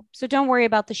 show, so don't worry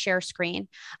about the share screen.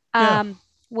 Yeah.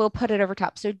 We'll put it over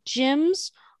top. So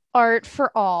Jim's Art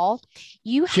for All.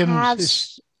 You Jim's have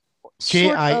is J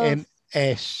sort I of M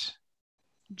S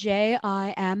JIMS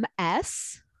A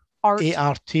art.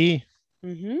 R T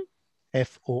Mm-hmm.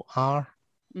 F O R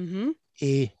Mm-hmm.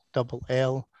 A L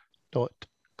L dot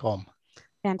com.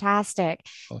 Fantastic.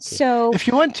 Okay. So If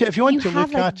you want you to have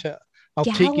look a at it, I'll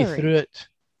take you through gallery. it.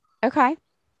 Okay.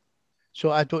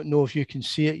 So I don't know if you can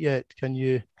see it yet. Can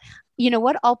you? You know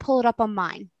what? I'll pull it up on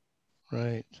mine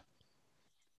Right.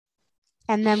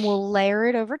 and then we'll layer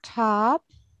it over top.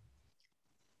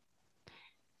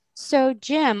 So,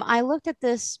 Jim, I looked at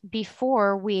this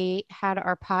before we had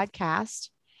our podcast,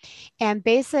 and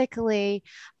basically,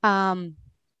 um,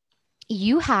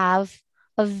 you have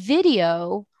a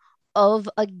video of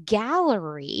a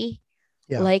gallery,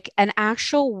 Yeah. like an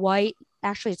actual white,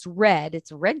 actually, it's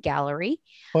a red gallery.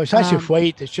 Well, it's actually Um,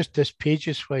 white. It's just this page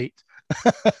is white.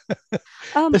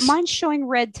 This, Mine's showing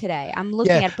red today. I'm yeah,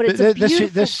 looking at it, but but it's a beautiful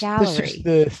this is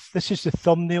gallery. this is the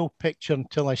thumbnail picture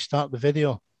until I start the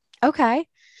video. Okay.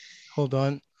 Hold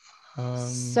on.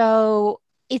 So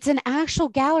it's an actual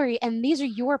gallery, and these are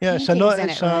your Yeah, paintings in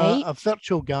it's it, right? a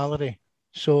virtual gallery.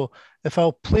 So if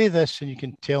I'll play this and you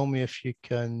can tell me if you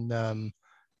can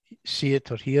see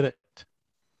it or hear it.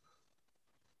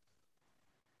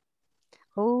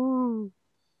 Oh,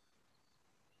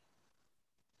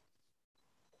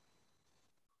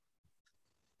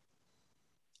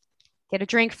 get a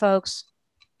drink, folks.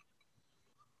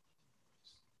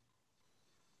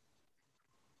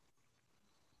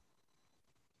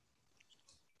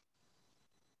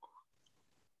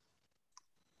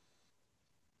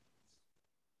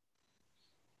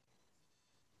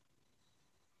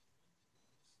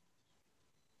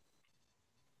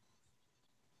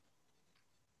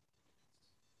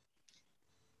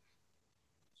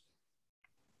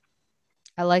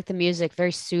 I like the music,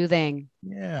 very soothing.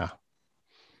 Yeah.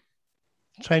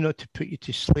 Try not to put you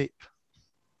to sleep.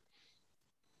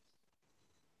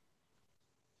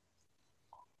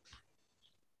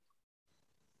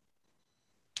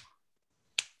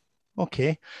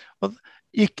 Okay. Well,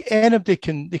 anybody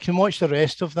can they can watch the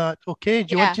rest of that. Okay.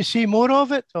 Do you want Yeah. to see more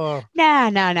of it or No,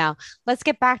 no, no. Let's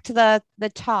get back to the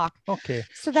talk. okay?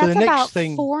 So So the that's next about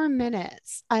thing, 4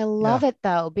 minutes. I yeah, love it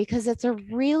though, because it's a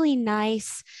really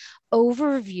nice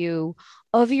overview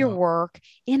of your yeah, work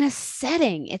in a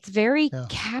setting. It's very yeah,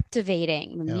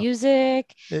 captivating. The yeah.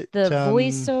 music, It the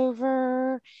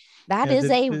voiceover, that yeah, is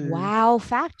a wow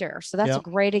factor. So that's a yeah,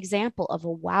 great example of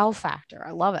a wow factor.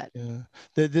 I love it. yeah.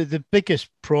 The biggest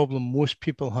problem most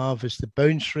people have is the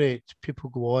bounce rate. People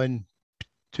go on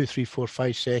 2, 3, 4,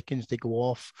 5 seconds, they go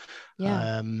off.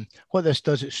 Yeah. What this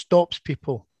does, it stops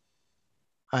people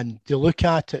and they look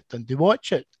at it and they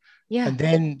watch it Yeah. and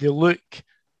then they look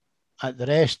at the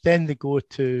rest. Then they go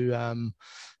to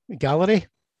gallery,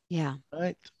 Yeah.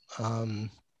 right? Um,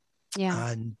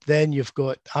 Yeah. and then you've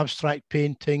got abstract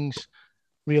paintings,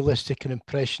 realistic and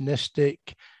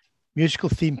impressionistic, musical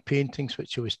theme paintings,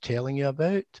 which I was telling you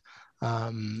about.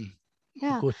 Um,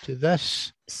 we'll Yeah. go to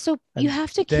this, So you and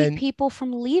have to keep then people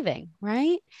from leaving,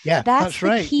 right? yeah, That's that's the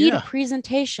right. key to Yeah,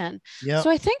 presentation. yeah, So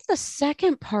I think the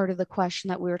second part of the question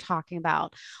that we were talking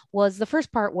about was the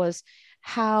first part was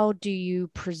how do you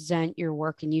present your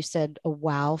work? And you said a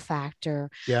wow factor.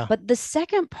 yeah. But the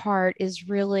second part is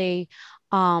really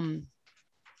um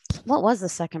what was the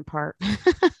second part?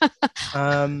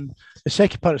 The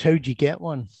second part is how do you get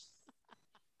one?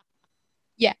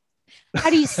 Yeah. How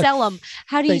do you sell them?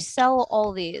 How do you Like, sell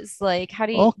all these? Like, how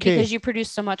do you, because okay, you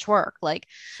produce so much work? Like,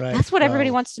 right. that's what everybody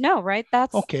Well, wants to know, right?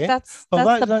 That's okay. that's Well,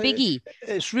 that's the that biggie.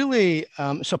 it's really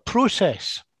it's a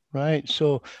process, right?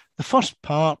 So the first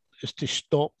part is to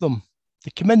stop them.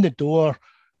 They come in the door,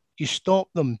 you stop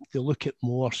them, they look at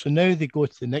more. So now they go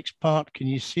to the next part. Can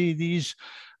you see these?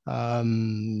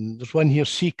 There's one here,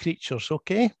 sea creatures.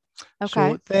 Okay.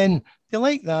 Okay. So then they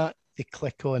like that, they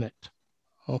click on it.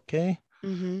 Okay.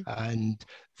 Mm-hmm. And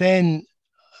then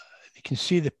you can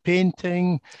see the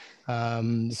painting. You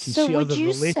can So see would other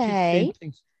you related say,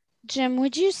 paintings. Jim,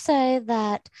 would you say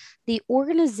that the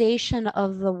organization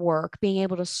of the work, being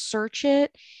able to search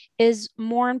it, is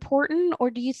more important,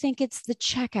 or do you think it's the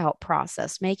checkout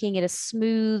process, making it a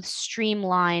smooth,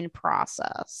 streamlined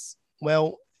process?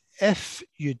 Well, if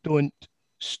you don't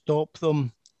stop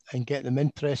them and get them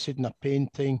interested in a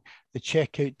painting, the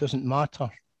checkout doesn't matter,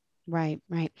 Right,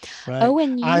 right. right? Oh,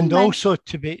 and you And mentioned, also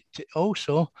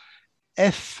also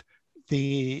if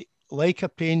they like a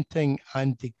painting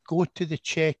and they go to the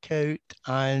checkout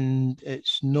and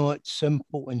it's not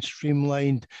simple and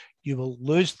streamlined, you will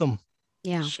lose them.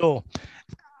 yeah, So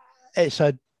it's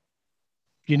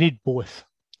you need both,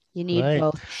 you need right?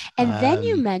 both. And then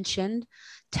you Um, mentioned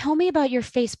Tell me about your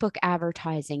Facebook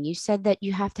advertising. You said that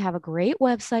you have to have a great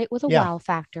website with a Yeah, wow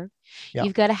factor. yeah,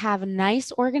 You've got to have a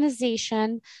nice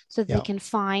organization so that they yeah, can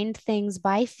find things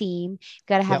by theme. You've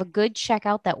got to have yeah, a good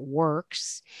checkout that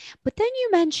works. But then you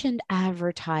mentioned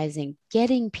advertising,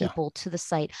 getting yeah. people to the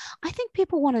site. I think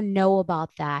people want to know about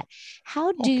that.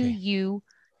 How do Okay, you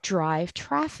drive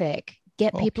traffic?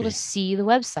 Get people to okay. see the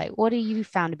website. What do you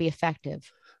found to be effective?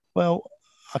 Well,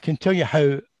 I can tell you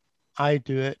how I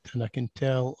do it, and I can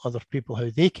tell other people how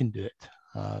they can do it.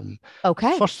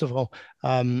 Okay. First of all,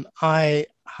 I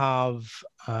have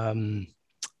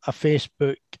a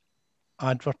Facebook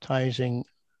advertising.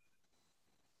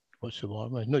 What's the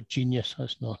word? Well, not genius.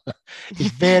 That's not.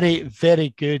 He's very,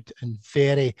 very good and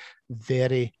very,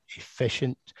 very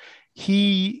efficient.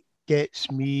 He gets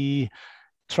me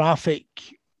traffic.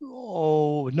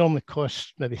 Oh, it normally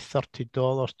costs maybe $30,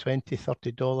 $20,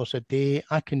 $30 a day.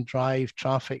 I can drive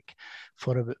traffic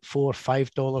for about $4 or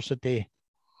 $5 a day,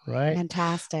 right?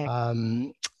 Fantastic.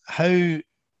 Um, how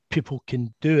people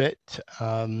can do it,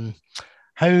 how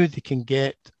they can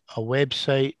get a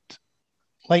website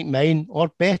like mine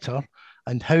or better,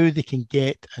 and how they can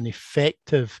get an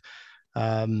effective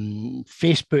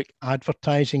Facebook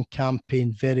advertising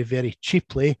campaign very, very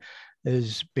cheaply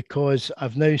is because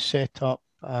I've now set up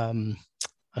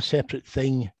a separate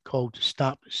thing called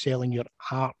Start Selling Your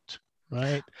Art,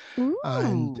 right?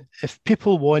 And Ooh, if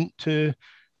people want to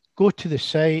go to the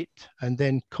site and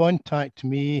then contact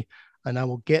me, and I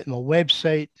will get them a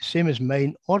website, same as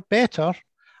mine or better,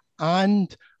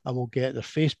 and I will get their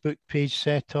Facebook page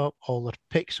set up, all their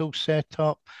pixels set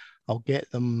up. I'll get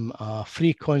them a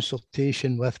free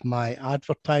consultation with my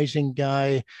advertising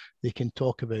guy. They can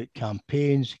talk about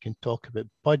campaigns, they can talk about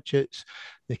budgets,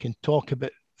 they can talk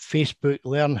about Facebook,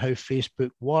 learn how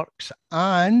Facebook works.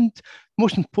 And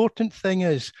most important thing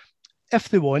is, if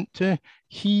they want to,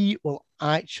 he will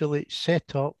actually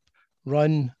set up,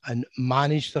 run, and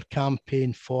manage their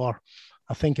campaign for,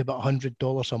 I think, about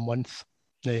 $100 a month.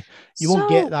 Now, you won't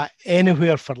get so that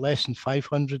anywhere for less than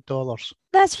 $500.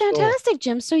 that's So, fantastic,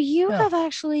 Jim. So you yeah, have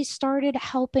actually started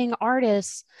helping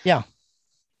artists. yeah,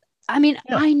 I mean,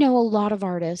 yeah. I know a lot of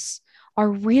artists are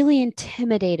really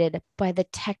intimidated by the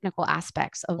technical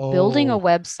aspects of building a Oh,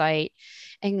 website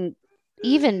and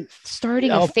even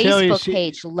starting a I'll tell you, Facebook see,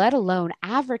 page, let alone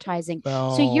advertising.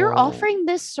 So you're well, offering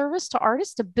this service to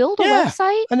artists to build a yeah,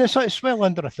 website, and it's well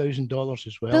under $1,000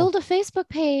 as well. build a Facebook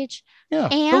page, Yeah,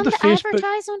 build a and Facebook.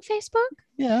 advertise on Facebook?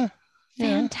 Yeah, yeah,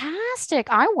 Fantastic.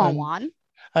 I want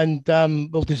and one.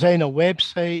 we'll design a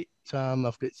website.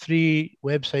 I've got 3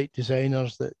 website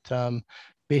designers that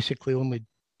basically only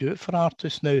do it for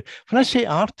artists now. When I say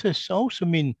artists, I also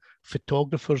mean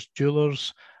photographers,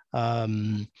 jewelers,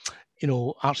 um,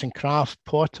 arts and crafts,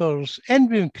 potters,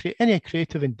 any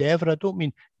creative endeavor. I don't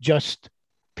mean just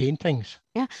paintings,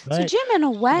 Yeah. So, right? Jim, in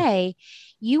a So, way,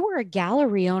 you were a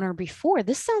gallery owner before.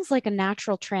 This sounds like a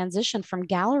natural transition from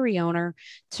gallery owner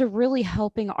to really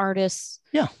helping artists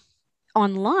yeah,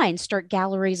 online start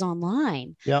galleries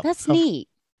online. yeah, That's neat.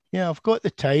 I've got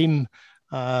the time.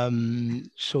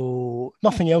 So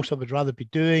nothing else I would rather be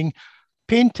doing.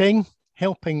 Painting,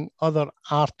 helping other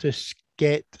artists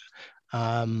get,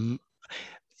 um,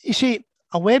 you see,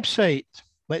 a website,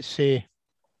 let's say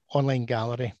online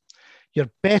gallery, you're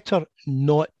better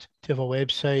not to have a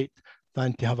website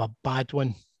than to have a bad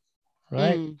one,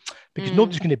 right? Mm, Because mm,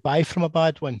 nobody's going to buy from a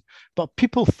bad one. But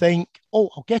people think, oh,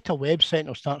 I'll get a website and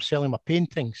I'll start selling my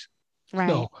paintings. right.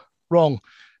 No, wrong.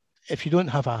 If you don't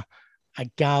have a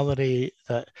gallery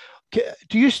that,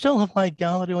 do you still have my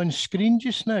gallery on screen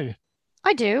just now?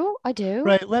 I do. I do.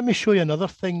 Right, let me show you another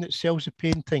thing that sells the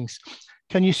paintings.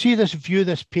 Can you see this view,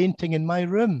 this painting in my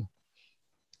room?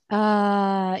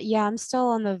 Yeah, I'm still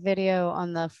on the video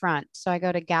on the front. So I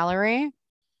go to gallery.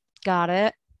 Got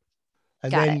it.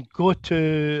 And Got it. then go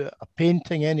to a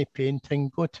painting, any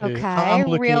painting, go to, Okay.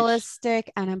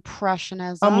 Realistic and I'm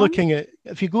impressionism. looking at,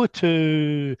 if you go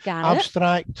to Got it.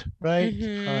 abstract, right,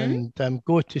 Mm-hmm. and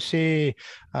go to say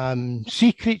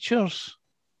sea creatures,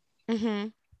 Mm-hmm.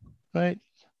 right?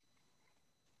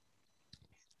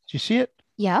 Do you see it?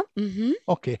 Yeah. Mm-hmm.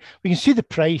 Okay, we can see the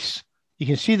price, you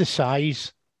can see the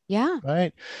size, Yeah.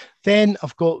 right? Then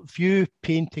I've got view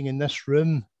painting in this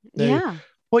room. Now, Yeah.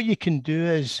 what you can do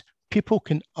is people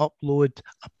can upload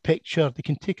a picture. They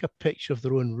can take a picture of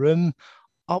their own room,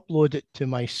 upload it to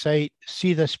my site,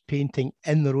 see this painting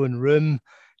in their own room,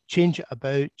 change it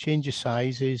about, change the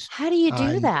sizes, How do you do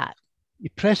and that? you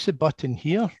press the button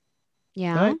here,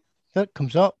 Yeah. right? That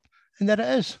comes up, and there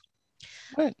it is.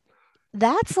 Right? You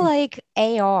That's can like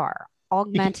AR, you can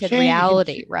augmented change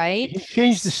reality, right? you can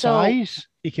change the So size.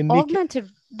 You can make it. augmented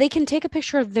they can take a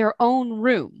picture of their own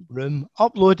room. Room.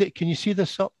 Upload it. Can you see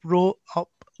this upload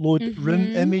room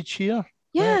Mm-hmm. image here?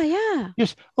 Yeah, Right. yeah.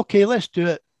 Yes. Okay, let's do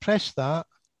it. Press that.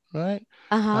 Right.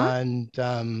 Uh-huh. And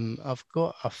I've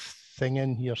got a thing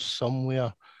in here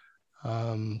somewhere,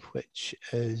 which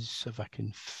is, if I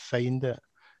can find it,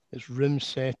 it's room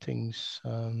settings.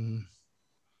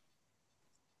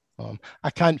 I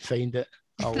can't find it.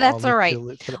 I'll That's all need to right.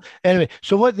 look for it. Anyway,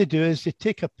 so what they do is they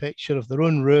take a picture of their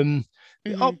own room,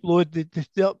 they Mm-hmm. upload,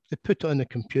 they put it on the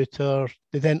computer,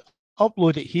 they then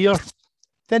upload it here,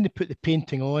 then they put the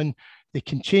painting on. They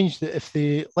can change the, if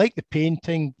they like the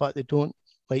painting, but they don't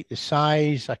like the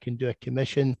size, I can do a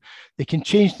commission. They can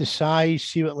change the size,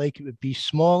 see what like it would be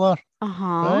smaller,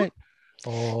 Uh-huh. right? So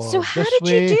Or how this did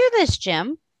you way. do this,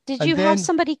 Jim? Did And you have then,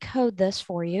 somebody code this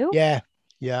for you? yeah,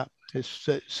 yeah, it's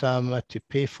I had to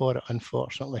pay for it,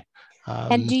 unfortunately.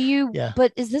 And Um, do you, yeah,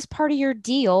 but is this part of your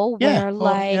deal yeah, where oh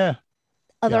like yeah, yeah,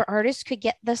 other artists could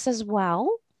get this as well?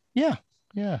 yeah,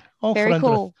 yeah. Very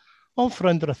cool. All for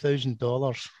under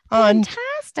 $1,000.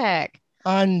 Fantastic.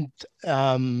 And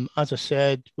as I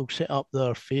said, we'll set up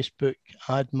their Facebook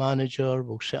ad manager,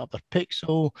 we'll set up their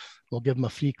pixel, we'll give them a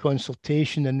free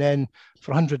consultation, and then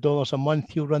for $100 a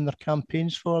month, you'll run their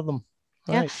campaigns for them.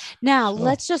 Yeah. Right. Now, So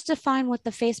let's just define what the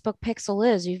Facebook pixel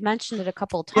is. You've mentioned it a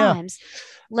couple of yeah, times.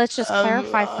 Let's just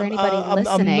clarify for anybody I'm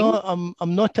listening. not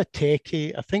I'm not a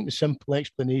techie. I think the simple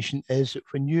explanation is that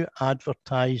when you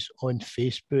advertise on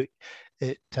Facebook,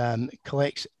 it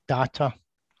collects data.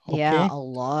 Yeah, Okay. a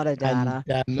lot of And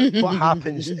data. what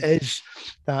happens is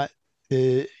that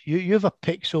you have a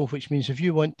pixel, which means if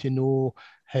you want to know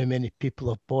how many people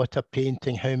have bought a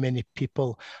painting, how many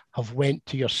people have went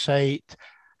to your site,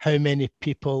 how many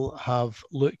people have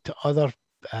looked at other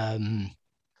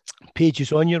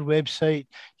pages on your website,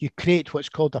 you create what's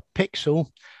called a pixel.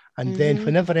 And then Mm-hmm.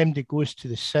 whenever MD goes to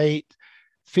the site,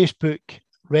 Facebook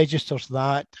registers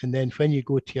that. And then when you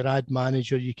go to your ad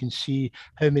manager, you can see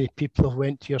how many people have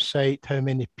went to your site, how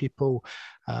many people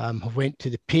have went to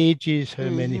the pages, how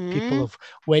many people Mm-hmm. have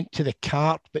went to the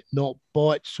cart but not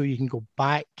bought. So you can go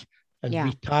back and Yeah.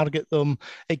 retarget them.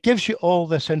 It gives you all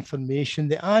this information.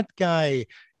 The ad guy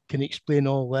can explain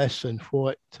all this and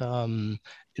what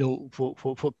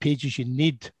pages you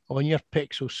need on your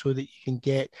pixel so that you can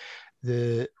get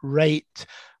the right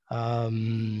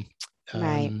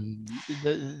Right.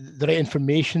 the right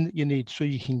information that you need so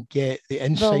you can get the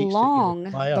insights that you The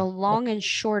require. long Okay. and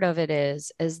short of it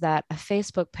is that a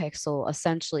Facebook pixel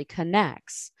essentially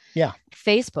connects Yeah,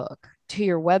 Facebook to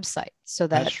your website so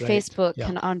that that's right. Facebook Yeah,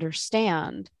 can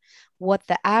understand what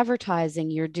the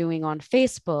advertising you're doing on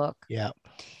Facebook, yeah,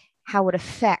 how it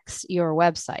affects your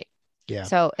website. yeah.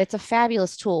 So it's a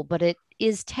fabulous tool, but it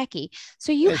is techie.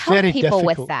 So you It's help very people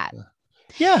with difficult. that.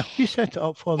 Yeah, we set it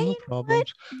up for And them, no you know what?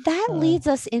 problems. That Uh, leads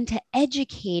us into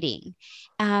educating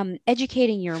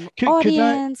your could I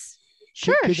audience.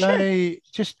 Sure, could sure. I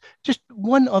just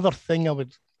one other thing I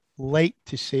would like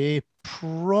to say?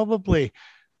 Probably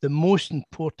the most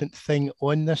important thing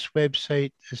on this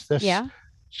website is this Yeah.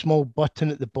 small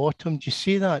button at the bottom. Do you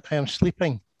see that? I am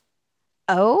sleeping,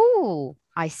 Oh,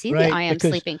 I see the right? I am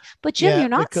sleeping. But Jim, Yeah, you're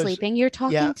not because sleeping. You're yeah,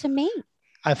 talking to me.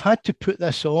 I've had to put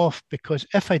this off because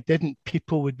if I didn't,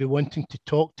 people would be wanting to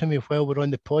talk to me while we're on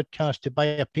the podcast to buy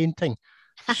a painting.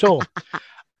 So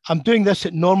I'm doing this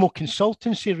at normal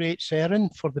consultancy rates, Erin,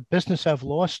 for the business I've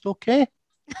lost. Okay.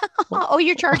 Oh, Oh,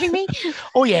 you're charging me?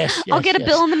 oh yes, I'll yes, get a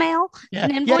bill yes. in the mail, Yeah,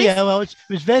 an yeah, yeah. invoice. Well, it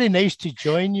was very nice to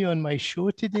join you on my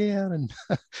show today, Erin.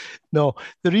 No,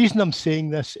 the reason I'm saying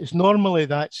this is normally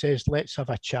that says let's have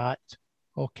a chat.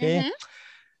 Okay. Hmm.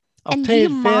 I'll And do tell you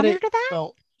you very monitor that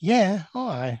well. Yeah, all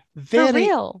right. for Very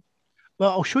real?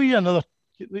 well. I'll show you another.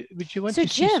 Would you want So to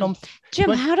see Jim, something? Jim,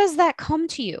 What? how does that come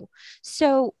to you?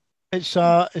 So It's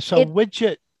a it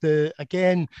widget. The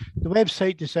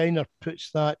website designer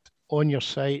puts that on your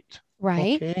site.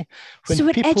 right. Okay. When So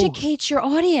it people, educates your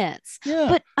audience. yeah,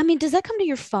 But I mean, does that come to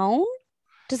your phone?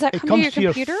 Does that it come to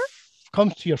your computer?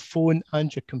 comes to your phone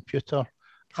and your computer.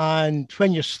 And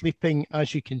when you're sleeping,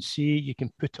 as you can see, you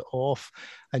can put it off.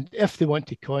 And if they want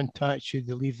to contact you,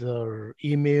 they leave their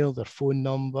email, their phone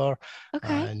number,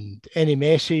 Okay. and any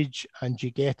message, and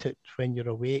you get it when you're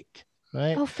awake,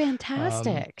 right? Oh, Um,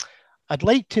 fantastic. I'd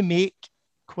like to make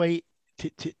quite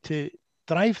to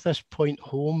drive this point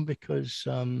home because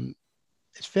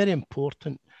it's very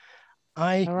important.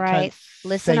 I All can't right.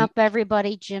 Listen think. up,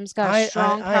 everybody. Jim's got a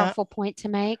strong, I powerful point to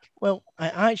make. well, I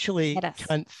Hit actually us.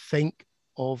 can't think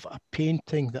of a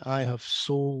painting that I have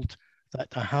sold that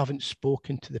I haven't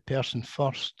spoken to the person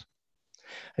first.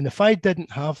 And if I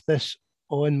didn't have this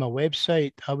on my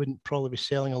website, I wouldn't probably be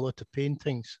selling a lot of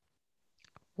paintings.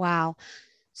 Wow.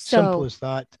 Simple So as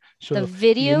that. the So you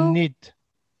video, need,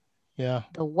 yeah,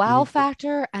 the you wow need,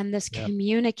 factor, and this yeah,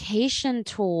 communication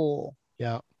tool,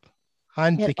 yeah.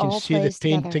 And it they can all see the plays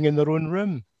together. painting in their own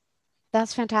room.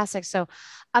 That's fantastic. So,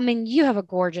 I mean, you have a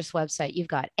gorgeous website. You've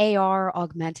got AR,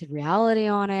 augmented reality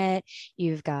on it.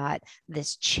 You've got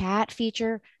this chat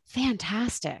feature.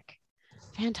 Fantastic.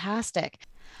 Fantastic.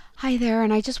 Hi there,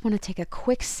 and I just want to take a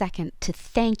quick second to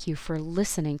thank you for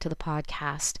listening to the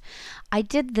podcast. I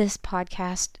did this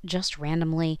podcast just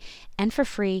randomly and for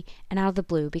free and out of the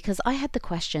blue because I had the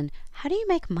question, how do you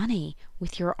make money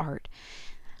with your art?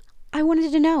 I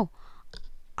wanted to know.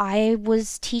 I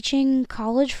was teaching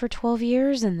college for 12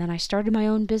 years and then I started my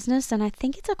own business. And I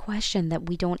think it's a question that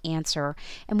we don't answer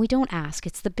and we don't ask.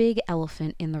 It's the big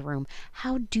elephant in the room.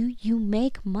 How do you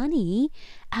make money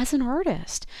as an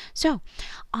artist? So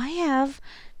I have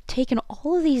taken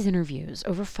all of these interviews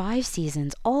over 5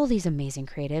 seasons, all these amazing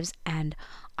creatives, and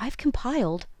I've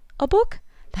compiled a book.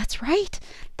 That's right.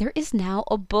 There is now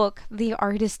a book, The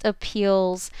Artist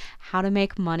Appeals: How to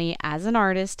Make Money as an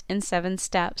Artist in 7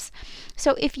 Steps.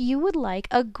 So if you would like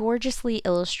a gorgeously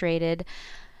illustrated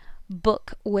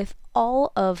book with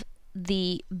all of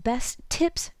the best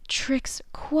tips, tricks,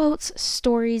 quotes,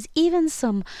 stories, even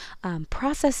some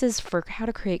processes for how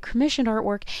to create commissioned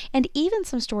artwork, and even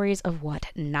some stories of what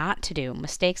not to do,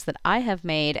 mistakes that I have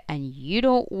made and you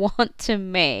don't want to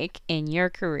make in your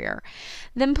career,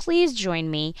 then please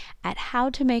join me at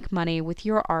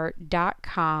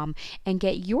howtomakemoneywithyourart.com and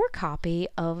get your copy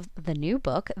of the new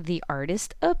book, The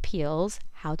Artist Appeals: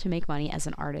 How to Make Money as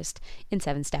an Artist in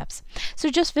 7 Steps. So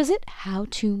just visit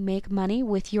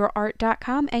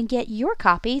howtomakemoneywithyourart.com and get your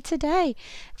copy today.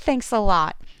 Thanks a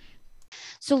lot.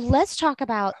 So let's talk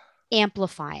about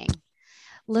amplifying.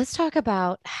 Let's talk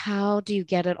about how do you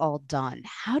get it all done?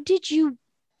 How did you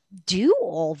do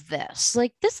all this?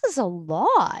 Like, this is a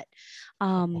lot.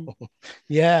 Um,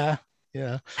 Yeah,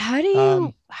 yeah. how do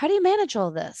Um, you manage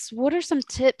all this? What are some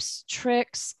tips,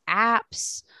 tricks,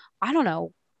 apps? I don't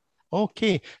know.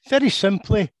 okay, very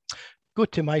simply, go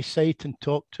to my site and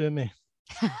talk to me.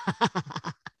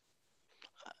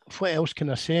 What else can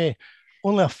I say?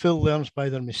 Only a fool learns by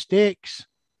their mistakes.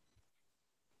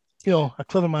 You know, a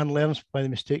clever man learns by the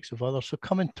mistakes of others. So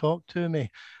come and talk to me,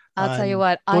 I'll tell you and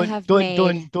what, I have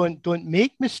made. don't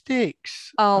make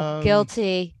mistakes. Oh,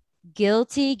 guilty,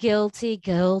 guilty, guilty,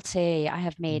 guilty. I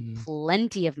have made Mm,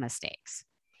 plenty of mistakes.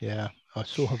 yeah,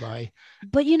 so have I.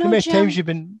 But you know,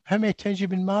 Jim, How many times you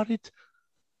been married?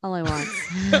 only once.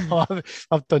 Oh,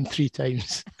 I've done 3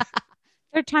 times.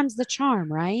 Third time's the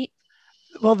charm, right?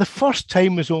 Well, the first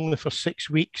time was only for 6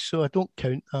 weeks, so I don't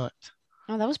count that.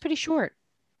 Oh, that was pretty short.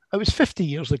 It was 50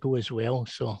 years ago as well,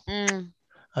 so Mm,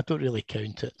 I don't really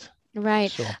count it.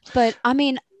 right. So, But I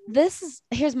mean,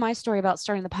 here's my story about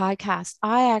starting the podcast.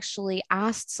 I actually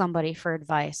asked somebody for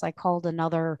advice. I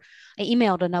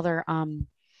emailed another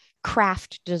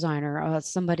craft designer,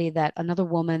 another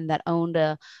woman that owned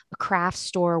a craft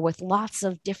store with lots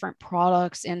of different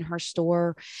products in her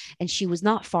store. And she was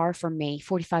not far from me,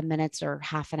 45 minutes or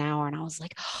half an hour. And I was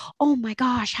like, oh my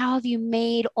gosh, how have you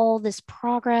made all this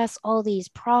progress, all these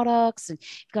products? And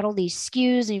you've got all these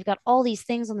SKUs and you've got all these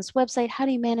things on this website. How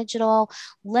do you manage it all?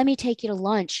 Let me take you to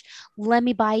lunch. Let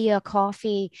me buy you a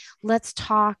coffee. Let's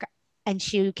talk. And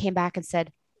she came back and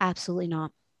said, absolutely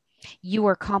not. You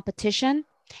are competition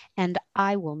and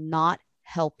I will not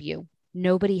help you.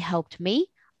 Nobody helped me.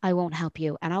 I won't help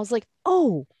you. And I was like,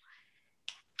 oh,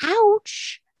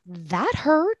 ouch, that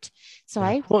hurt. So yeah.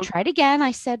 I Well, tried again.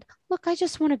 I said, look, I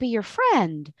just want to be your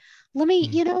friend. Let me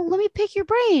pick your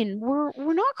brain. We're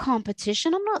not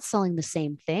competition. I'm not selling the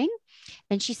same thing.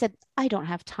 And she said, I don't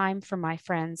have time for my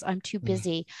friends. I'm too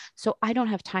busy. So I don't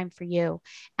have time for you.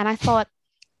 And I thought,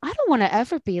 I don't want to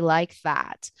ever be like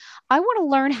that. I want to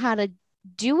learn how to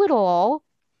do it all,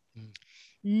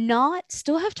 not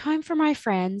still have time for my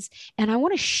friends, and I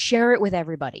want to share it with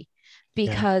everybody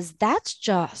yeah, because that's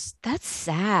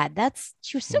sad. That's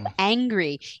She was so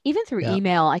angry. Even through yeah.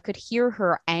 email, I could hear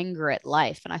her anger at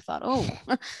life. And I thought, oh,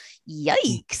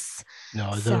 yikes.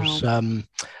 No, So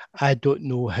I don't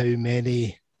know how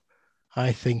many,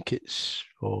 I think it's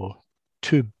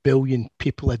 2 billion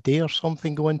people a day or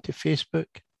something go into Facebook.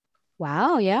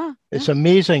 wow, yeah. Yeah. It's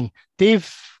amazing.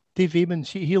 Dave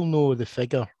Amons, he'll know the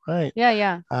figure, right? Yeah,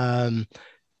 yeah.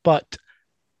 But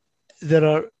there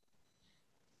are,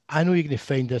 I know you're going to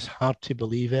find this hard to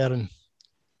believe, Erin,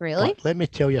 Really? but let me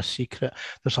tell you a secret.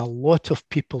 There's a lot of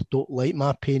people don't like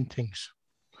my paintings,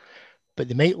 but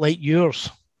they might like yours.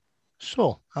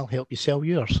 So I'll help you sell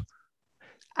yours.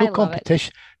 No I love it.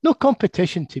 competition. No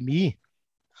competition to me.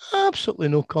 Absolutely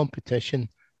no competition.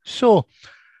 So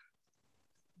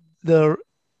there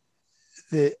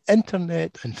the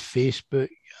internet and Facebook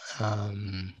are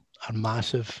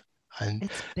massive, and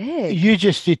It's big. you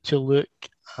just need to look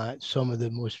at some of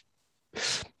the most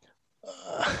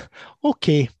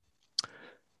okay.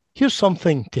 Here's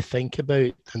something to think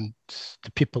about, and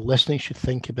the people listening should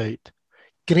think about.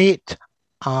 Great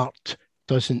art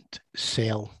doesn't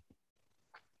sell.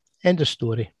 End of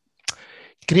story.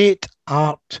 Great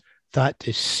art that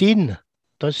is seen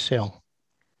does sell.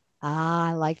 Ah,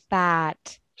 I like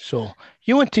that. So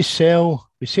you want to sell,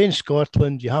 we say in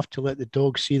Scotland, you have to let the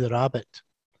dog see the rabbit.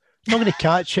 It's not going to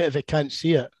catch it if it can't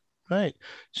see it. Right.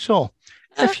 So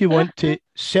if you want to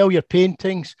sell your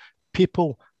paintings,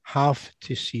 people have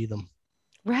to see them.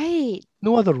 Right.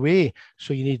 No other way.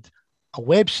 So you need a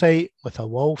website with a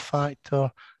wow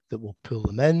factor that will pull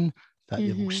them in, that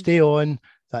they will stay on,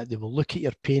 that they will look at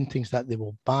your paintings, that they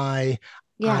will buy.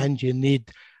 Yeah. And you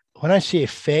need, when I say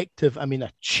effective, I mean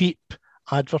a cheap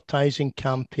advertising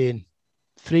campaign,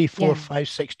 $3, $4,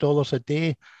 $5, $6 a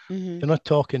day. You're not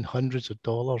talking hundreds of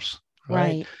dollars,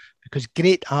 right? Because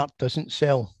great art doesn't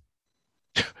sell.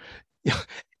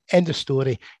 End of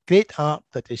story. Great art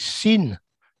that is seen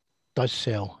does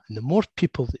sell. And the more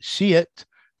people that see it,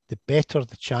 the better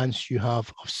the chance you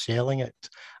have of selling it.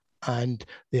 And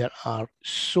there are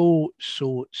so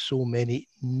many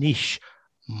niche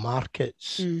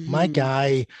markets. My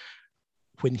guy,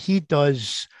 when he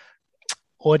does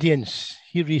audience,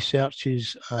 he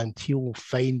researches and he will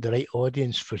find the right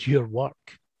audience for your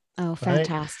work. Oh,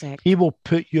 fantastic. Right? He will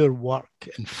put your work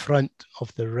in front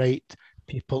of the right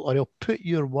people, or he'll put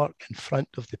your work in front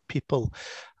of the people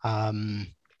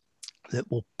that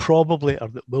will probably or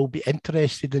that will be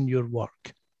interested in your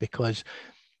work, because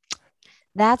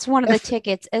that's one of the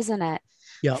tickets, isn't it?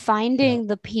 Yeah, finding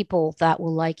the people that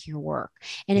will like your work.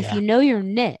 And if Yeah. you know your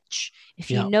niche, if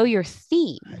you Yeah. know your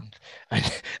theme,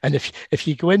 and if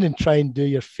you go in and try and do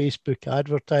your Facebook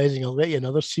advertising, I'll let you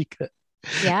another secret.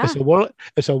 yeah, It's a world.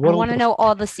 I want to know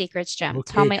all the secrets, Jim.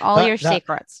 Okay. Tell me all your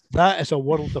secrets. That is a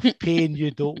world of pain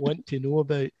you don't want to know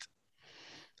about.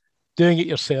 Doing it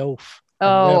yourself.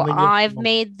 Oh, I've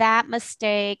made that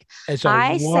mistake. It's a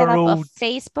I set up a world.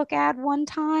 Facebook ad one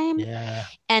time Yeah.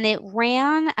 and it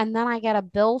ran, and then I got a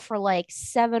bill for like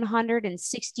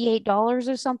 $768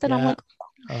 or something. I'm Yeah. like,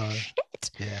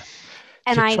 shit. Yeah.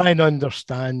 And to try and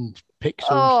understand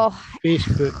pixels,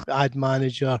 Facebook ad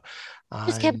manager.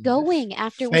 Just kept going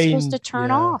after it was supposed to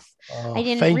turn off. I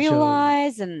didn't find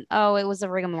realize, and it was a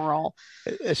rigmarole.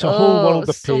 It's a whole world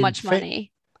of so pain. much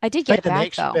money. I did Find get an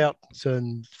back though. expert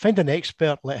and find an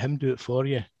expert, let him do it for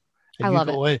you. And I love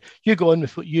it. You go on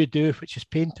with what you do, which is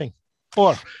painting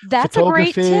or That's a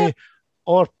great photography tip.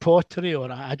 or pottery,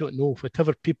 or I don't know,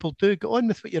 whatever people do. Go on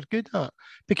with what you're good at.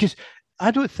 Because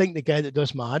I don't think the guy that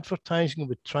does my advertising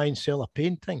would try and sell a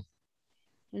painting.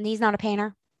 And he's not a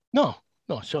painter? No.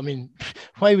 So, I mean,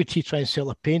 why would he try and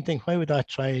sell a painting? Why would I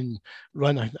try and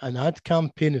run an ad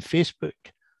campaign on Facebook?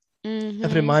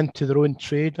 Every man to their own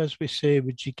trade, as we say.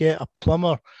 Would you get a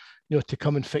plumber, to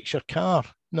come and fix your car?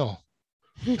 No.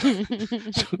 So,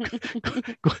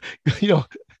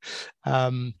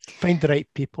 find the right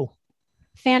people.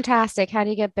 Fantastic. How do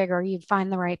you get bigger? You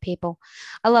find the right people.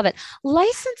 I love it.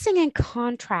 Licensing and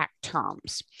contract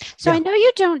terms. So I know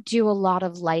you don't do a lot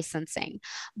of licensing,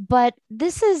 but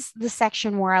this is the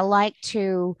section where I like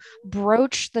to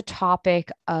broach the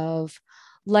topic of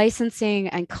licensing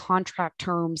and contract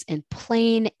terms in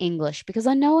plain English, because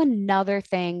I know another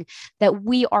thing that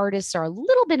we artists are a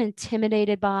little bit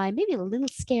intimidated by, maybe a little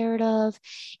scared of,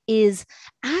 is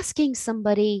asking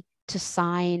somebody to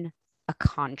sign a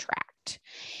contract.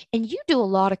 And you do a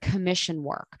lot of commission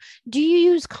work. Do you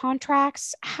use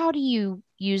contracts? How do you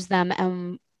use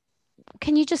them?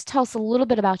 Can you just tell us a little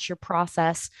bit about your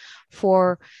process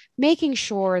for making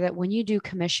sure that when you do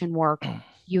commission work,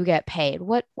 you get paid?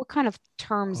 What kind of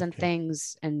terms and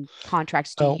things and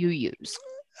contracts do you use?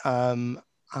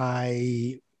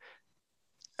 If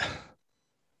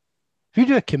you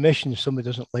do a commission, somebody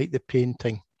doesn't like the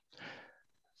painting,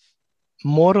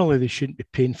 morally they shouldn't be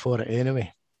paying for it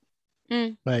anyway.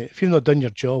 Right. If you've not done your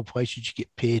job, why should you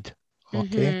get paid?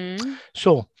 Okay.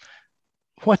 So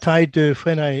what I do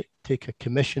when I take a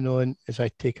commission on is I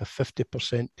take a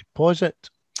 50% deposit,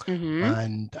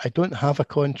 and I don't have a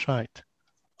contract.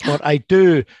 Or I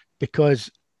do,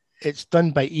 because it's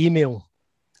done by email.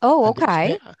 Oh,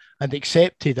 okay. And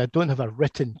accepted. I don't have a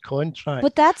written contract.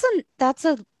 But that's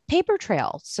a paper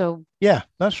trail. So yeah,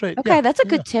 that's right. Okay, that's a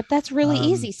good tip. That's really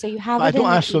easy. So you have it I don't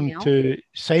in ask the them email. to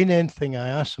sign anything. I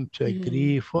ask them to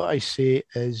agree. What I say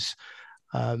is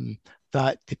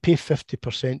that they pay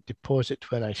 50% deposit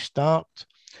when I start.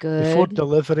 Good. Before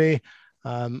delivery,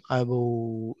 I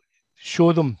will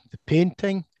show them the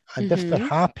painting, and if they're Mm-hmm.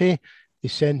 happy, they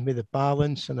send me the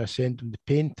balance and I send them the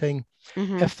painting.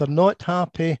 Mm-hmm. If they're not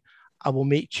happy, I will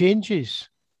make changes,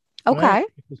 right? Okay.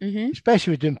 Mm-hmm.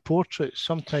 Especially with doing portraits,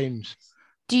 sometimes,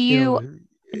 Do you you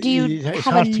know, do you it's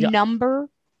have a hard to get. number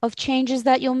of changes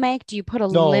that you'll make? Do you put a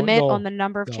No, limit on no, the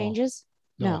number of no, changes?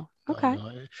 no, No. no, Okay.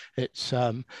 no. It's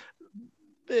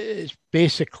it's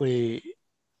basically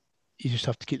you just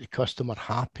have to keep the customer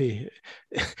happy.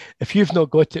 If you've not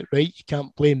got it right, you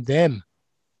can't blame them,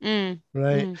 Mm.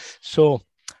 right? Mm. So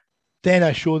then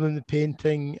I show them the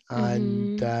painting,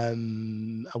 and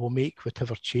Mm-hmm. I will make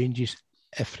whatever changes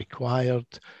if required.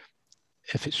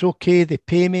 If it's okay, they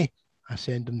pay me. I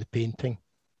send them the painting,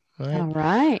 right? All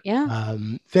right. Yeah.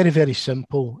 Very, very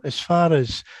simple. As far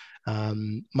as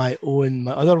my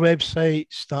other website,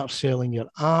 Start Selling Your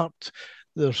Art,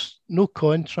 there's no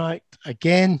contract.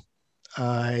 Again,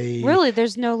 I Really,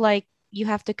 there's no like you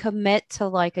have to commit to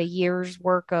like a year's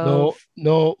work of. no,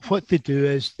 no. What they do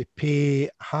is they pay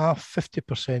half,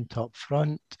 50% up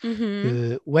front. Mm-hmm.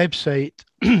 The website,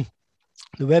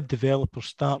 the web developer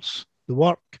starts the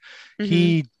work. Mm-hmm.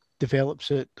 He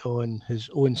develops it on his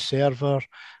own server,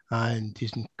 and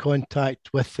he's in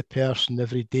contact with the person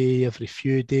every day, every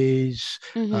few days.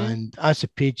 Mm-hmm. And as the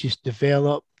pages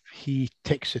develop, he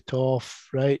ticks it off,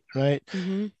 right, right.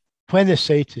 Mm-hmm. When the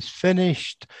site is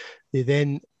finished, they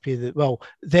then pay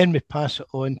then we pass it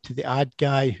on to the ad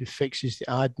guy who fixes the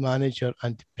ad manager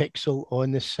and the pixel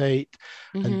on the site.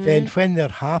 And then Mm-hmm. when they're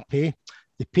happy,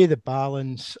 they pay the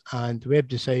balance, and the web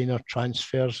designer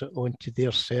transfers it onto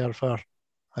their server,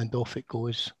 and off it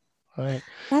goes. Right.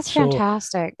 That's So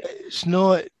fantastic. it's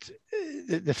not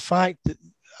the fact that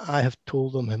I have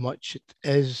told them how much it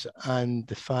is, and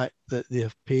the fact that they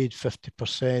have paid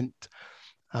 50%.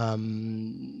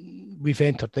 We've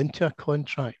entered into a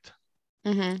contract,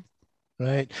 Mm-hmm.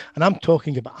 right? And I'm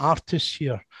talking about artists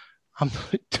here. I'm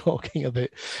not talking about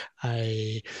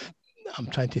I'm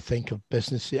trying to think of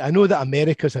businesses. I know that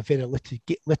America is a very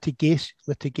litigious,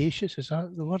 is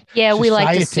that the word? Yeah, we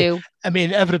like to Society. sue. I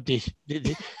mean, everybody,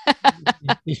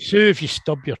 they sue if you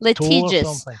stub your toe or Litigious.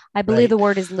 something. I believe Right. the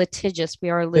word is litigious. We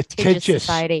are a litigious Litigious.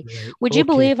 society. Right. Would you Okay.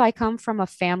 believe I come from a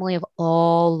family of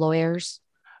all lawyers?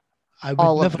 I would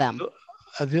All of never, them.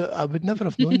 I would never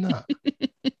have known that.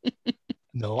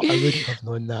 No, I wouldn't have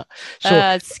known that. So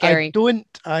It's scary.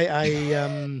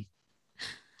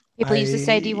 People used to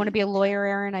say, "Do you want to I be a lawyer,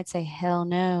 Aaron?" I'd say, "Hell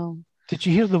no." did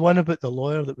you hear the one about the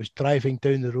lawyer that was driving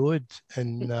down the road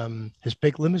in his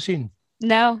big limousine,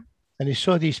 No. and he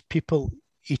saw these people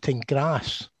eating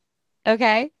grass?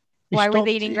 Okay. He Why were they stopped.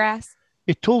 eating grass?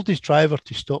 He told his driver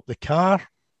to stop the car.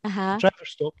 The Uh-huh. driver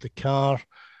stopped the car,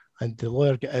 and the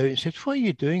lawyer got out and said, "What are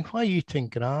you doing? Why are you eating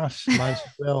grass?" The man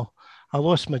said, "Well, I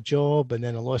lost my job, and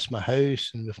then I lost my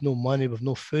house, and with no money, with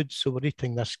no food, so we're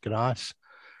eating this grass."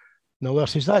 And the lawyer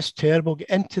says, "That's terrible. Get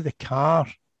into the car.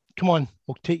 Come on,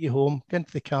 we'll take you home. Get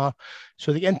into the car."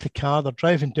 So they get into the car, they're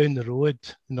driving down the road,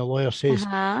 and the lawyer says,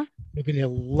 Uh-huh. "You're going to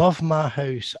love my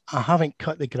house. I haven't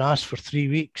cut the grass for 3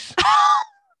 weeks."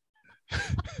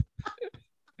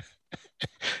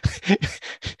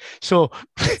 So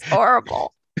That's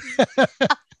horrible.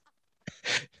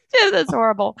 Dude, that's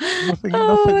horrible. nothing,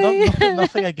 Oh nothing, nothing, my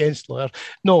nothing against lawyers.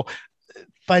 No,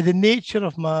 by the nature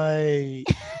of my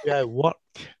way I work,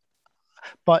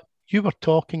 but you were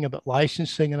talking about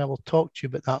licensing, and I will talk to you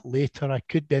about that later. I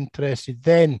could be interested.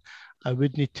 Then I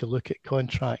would need to look at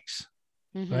contracts,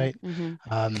 Mm-hmm, right? mm-hmm.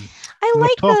 We I were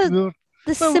like talking. the We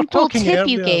were simple talking tip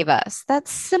you earlier. gave us. That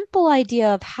simple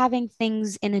idea of having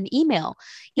things in an email.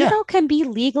 Yeah. Email can be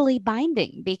legally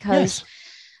binding because Yes.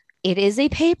 it is a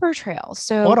paper trail. Or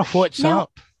So a now WhatsApp.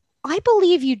 I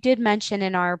believe you did mention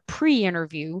in our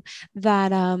pre-interview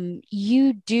that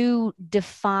you do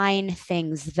define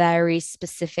things very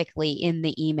specifically in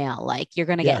the email. Like you're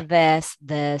going to Yeah. get this,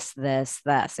 this, this,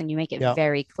 this, and you make it Yeah.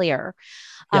 very clear.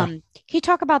 Yeah. Can you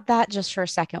talk about that just for a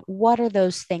second? What are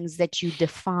those things that you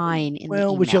define in the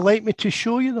Well, would you email? like me to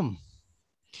show you them?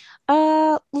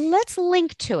 Let's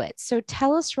link to it. So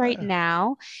tell us right Uh,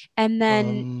 now, and then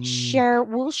Um,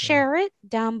 we'll uh, share it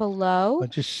down below. I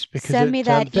just because Send me it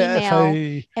that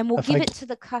email and we'll if give I it to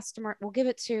the customer. We'll give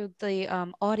it to the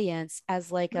audience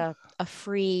as like a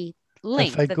free if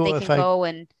link I that they go if can I go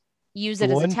and use it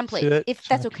go as a on template, to it, if I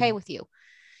that's okay can. with you.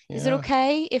 Is it Yeah.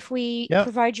 okay if we Yeah.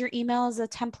 provide your email as a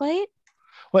template?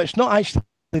 Well, it's not actually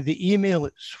the email,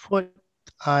 it's what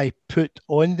I put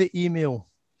on the email.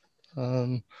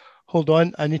 Um, Hold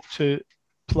on, I need to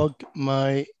plug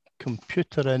my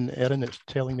computer in, Erin. It's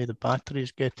telling me the battery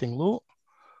is getting low.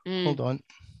 Mm. Hold on.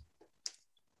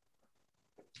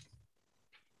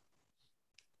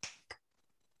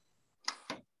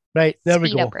 Right, there we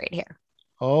speed go. up right here.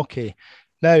 Okay.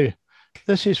 Now,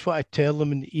 this is what I tell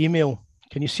them in the email.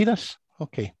 Can you see this?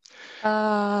 Okay.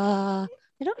 I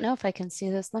don't know if I can see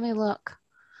this. Let me look.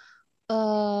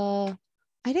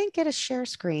 I didn't get a share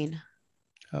screen.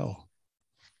 Oh.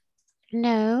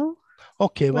 No.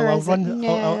 Okay. Well, Where is it?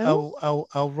 No.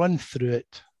 I'll run through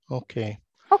it. Okay.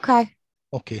 Okay.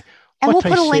 Okay. And we'll What I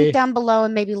put a link say. down below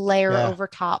and maybe layer Yeah. over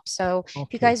top. So if you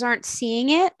Okay. guys aren't seeing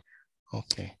it,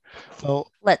 Okay.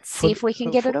 Well, let's for see if we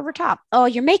can get it over top. Oh,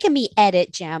 you're making me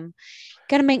edit, Jim.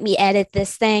 Gonna make me edit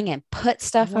this thing and put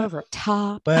stuff well, over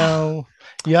top. well,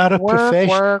 you are a Work, profession.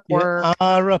 work, You work.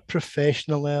 are a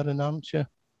professional, Erin, aren't you?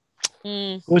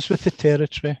 Mm, Goes with the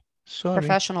territory. Sorry.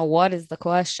 professional, what is the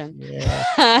question?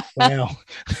 Yeah. Well.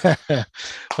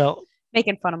 Well.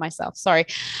 Making fun of myself. Sorry.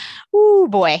 Oh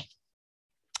boy.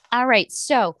 All right.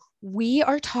 So we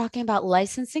are talking about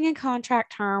licensing and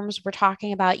contract terms. We're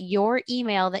talking about your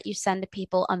email that you send to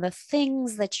people and the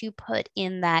things that you put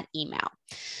in that email.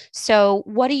 So,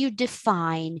 what do you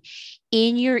define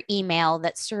in your email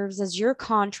that serves as your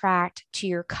contract to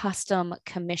your custom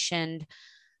commissioned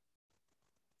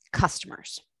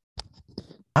customers?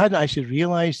 I hadn't actually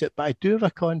realised it, but I do have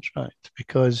a contract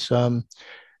because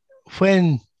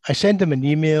when I send them an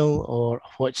email or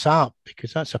WhatsApp,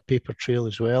 because that's a paper trail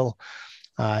as well,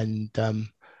 and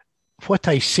what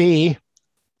I say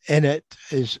in it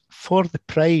is for the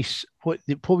price. What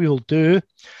we will do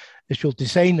is we'll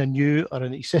design a new or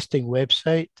an existing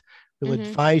website. We'll Mm-hmm.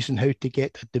 advise on how to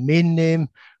get a domain name.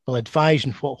 We'll advise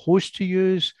on what host to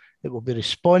use. It will be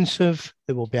responsive.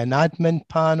 There will be an admin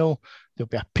panel. There'll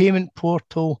be a payment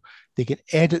portal. They can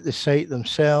edit the site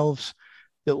themselves.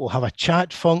 It will have a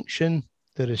chat function.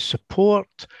 There is support.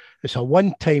 It's a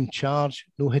one-time charge,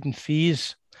 no hidden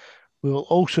fees. We will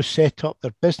also set up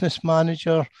their business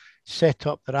manager, set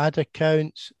up their ad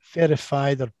accounts,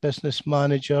 verify their business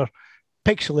manager,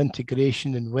 pixel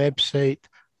integration and website,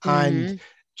 and Mm-hmm.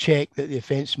 check that the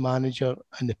events manager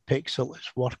and the pixel is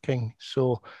working.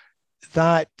 So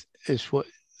that is what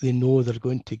they know they're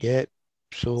going to get.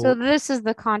 So So this is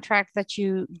the contract that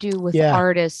you do with yeah,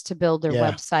 artists to build their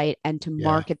yeah, website and to yeah,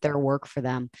 market their work for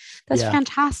them. That's yeah,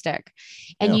 fantastic.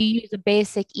 And yeah, you use a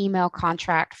basic email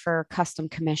contract for custom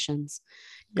commissions.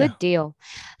 yeah. Good deal.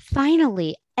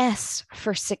 Finally, S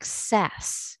for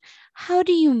success. How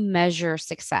do you measure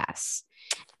success?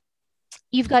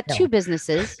 You've got two Well,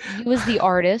 businesses, you as the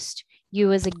artist,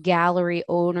 you as a gallery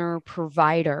owner,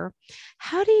 provider.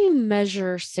 How do you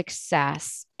measure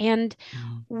success? And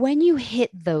when you hit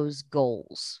those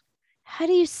goals, how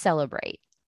do you celebrate?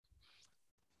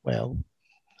 well,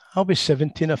 I'll be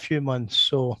 70 in a few months.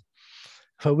 So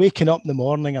if I'm waking up in the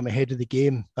morning, I'm ahead of the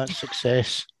game. That's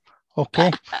success.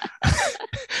 Okay.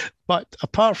 But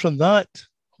apart from that,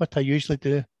 what I usually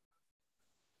do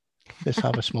is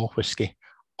have a small whiskey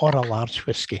or a large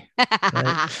whiskey.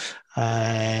 Right.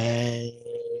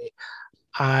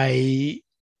 I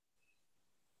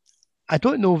I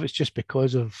don't know if it's just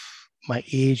because of my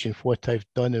age and what I've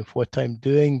done and what I'm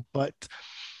doing, but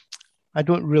I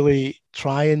don't really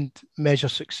try and measure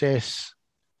success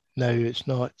now. It's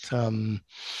not to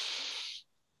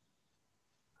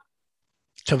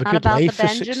have a Not good about the life is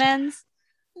success. Benjamins.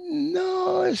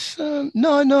 No, it's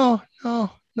no.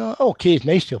 Okay, it's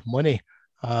nice to have money.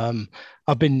 Um,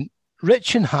 I've been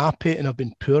rich and happy, and I've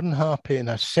been poor and happy, and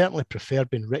I certainly prefer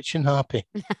being rich and happy.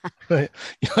 Right?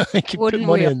 I can put Wouldn't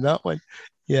money we? in that one.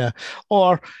 Yeah.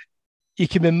 Or you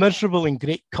can be miserable in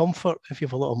great comfort if you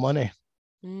have a lot of money.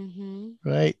 Mm-hmm.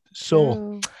 Right. So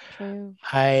True, true.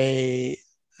 I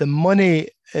the money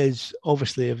is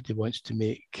obviously everybody wants to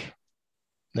make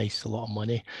a lot of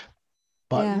money.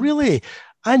 But Yeah. really,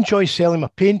 I enjoy selling my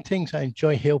paintings. I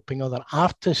enjoy helping other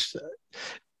artists that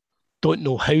don't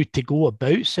know how to go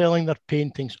about selling their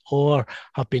paintings or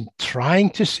have been trying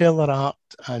to sell their art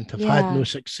and have had no Yeah.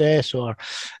 success, or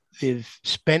they've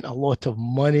spent a lot of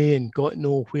money and got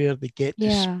nowhere. They get Yeah.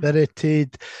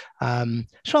 dispirited.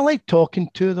 So I like talking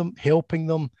to them, helping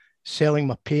them, selling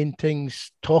my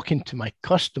paintings, talking to my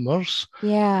customers.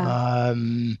 Yeah.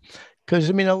 Because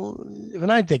I mean, when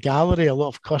I had the gallery, a lot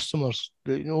of customers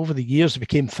over the years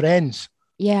became friends.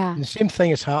 Yeah. And the same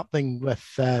thing is happening with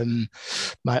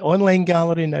my online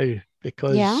gallery now, Yeah.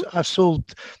 because I've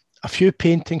sold a few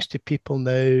paintings to people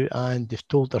now and they've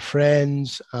told their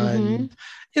friends, Mm-hmm.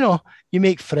 and you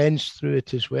make friends through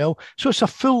it as well. So it's a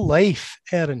full life,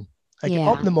 Erin. I get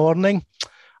up in Yeah. the morning,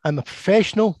 I'm a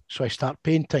professional, so I start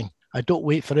painting. I don't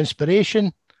wait for inspiration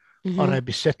or Mm-hmm. I'd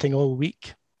be sitting all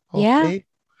week. Yeah. Okay.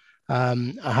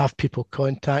 I have people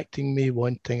contacting me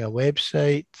wanting a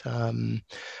website.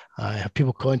 I have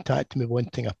people contacting me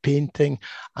wanting a painting.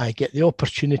 I get the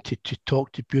opportunity to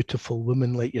talk to beautiful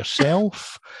women like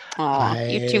yourself. Oh,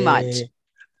 you too much. I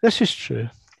This is true.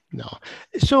 No,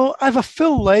 so I have a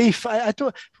full life. I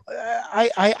don't.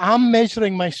 I am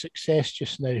measuring my success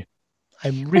just now.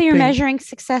 I'm Well, you're reaping. measuring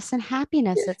success and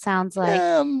happiness, Yeah, it sounds like.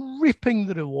 yeah, I'm reaping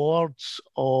the rewards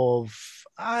of.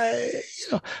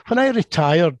 When I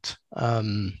retired,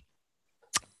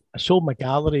 I sold my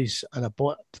galleries and I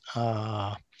bought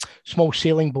a small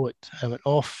sailing boat. I went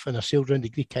off and I sailed around the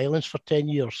Greek islands for 10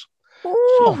 years. Ooh.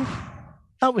 So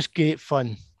that was great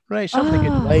fun. Right, so having a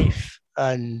good Oh, life,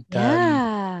 and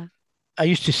yeah. I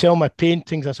used to sell my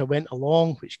paintings as I went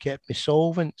along, which kept me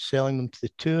solvent, selling them to the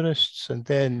tourists. And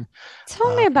then,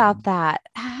 Tell me about um, that.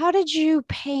 How did you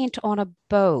paint on a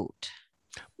boat?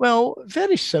 well,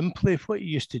 very simply, what you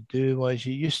used to do was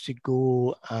you used to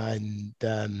go and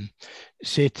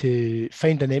say to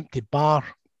find an empty bar,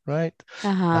 right?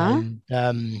 Uh-huh.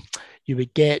 And you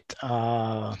would get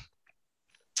a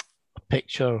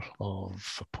picture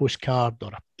of a postcard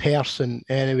or a person.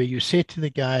 Anyway, you say to the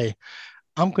guy,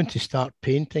 I'm going to start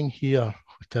painting here,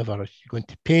 whatever you're going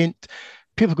to paint.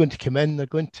 People are going to come in, they're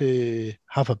going to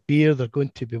have a beer, they're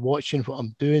going to be watching what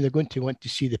I'm doing, they're going to want to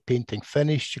see the painting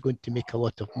finished, you're going to make a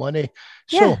lot of money.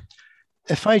 Yeah. So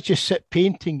if I just sit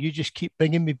painting, you just keep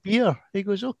bringing me beer. He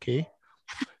goes, okay.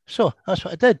 So that's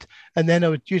what I did. And then I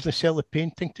would usually sell the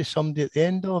painting to somebody at the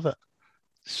end of it.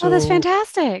 Oh, that's So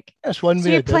fantastic. that's one So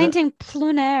way you're I did it. planting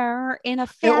plein air in a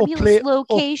It'll fabulous play,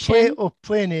 location, or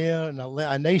plein air and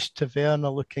a nice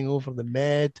taverna looking over the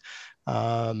Med.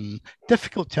 Um,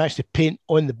 Difficult to actually paint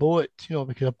on the boat,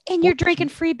 because a and you're boat drinking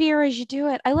doesn't. free beer as you do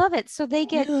it. I love it. So they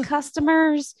get Yeah,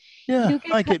 customers, yeah. you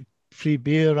get I get free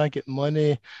beer, I get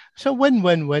money. It's a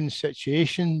win-win-win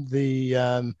situation.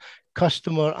 The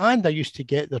customer and I used to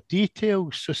get their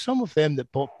details. So some of them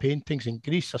that bought paintings in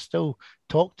Greece, I still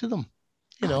talk to them,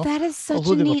 Oh, that is such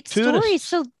although a they were neat story. tourists.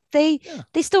 So they Yeah,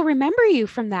 they still remember you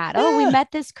from that. Oh, we yeah,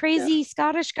 met this yeah. crazy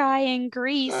Scottish guy in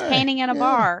Greece Aye, painting in a yeah.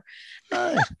 bar.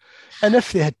 Aye. And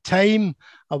if they had time,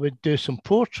 I would do some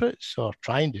portraits or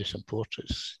try and do some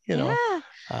portraits. Yeah.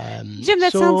 Jim,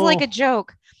 that sounds like So, a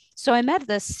joke. So I met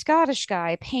this Scottish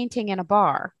guy painting in a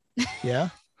bar. yeah.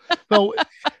 Well,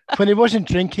 when he wasn't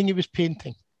drinking, he was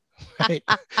painting, right?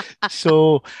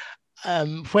 So,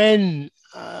 when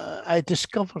I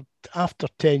discovered after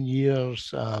 10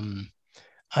 years, I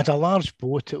had a large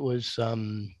boat. It was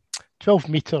 12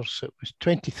 meters, it was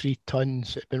 23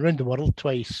 tons. It'd been around the world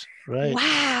twice, right?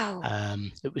 Wow.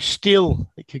 It was steel.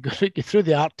 It could through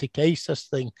the Arctic ice, this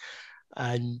thing.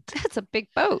 And That's a big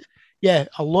boat. yeah,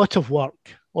 a lot of work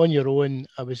on your own.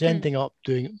 I was Mm, ending up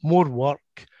doing more work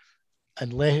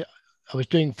and I was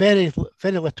doing very,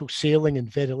 very little sailing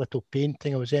and very little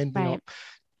painting. I was ending right. up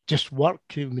just work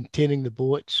maintaining the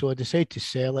boat. So I decided to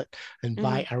sell it and Mm,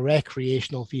 buy a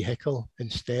recreational vehicle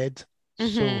instead.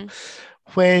 So hmm.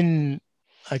 when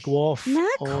I go off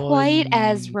Not quite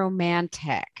as on,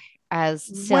 romantic as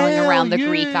sailing well, around the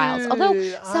Greek Isles, although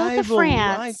south of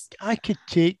France. I could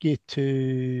take you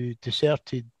to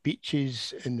deserted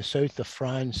beaches in the south of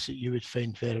France that you would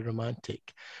find very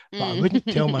romantic, but I wouldn't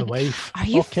tell my Mm. wife. Are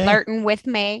you Okay, flirting with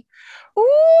me?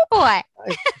 Ooh, boy.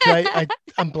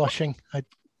 I'm blushing.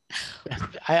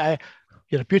 I,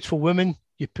 you're a beautiful woman.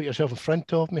 You put yourself in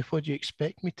front of me. What do you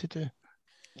expect me to do?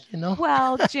 You know.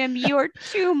 Well, Jim, you're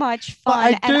too much But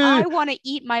fun, I and do. I want to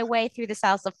eat my way through the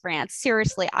south of France.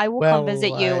 Seriously, I will come Well,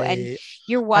 visit you and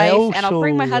your I wife, and I'll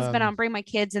bring my also husband, I'll bring my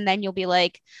kids, and then you'll be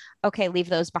like, okay, leave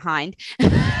those behind.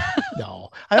 no,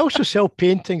 I also sell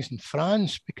paintings in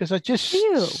France because Do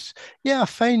you? yeah, I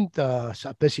find a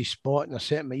busy spot and I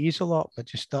set my easel up. I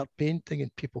just start painting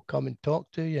and people come and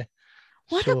talk to you.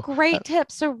 What a So, great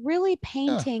tip. So, really, yeah,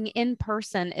 painting in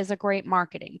person is a great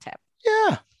marketing tip.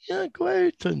 yeah, yeah, go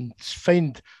out and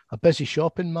find a busy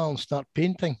shopping mall and start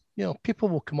painting. People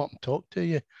will come up and talk to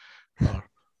you or,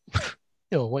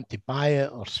 want to buy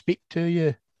it or speak to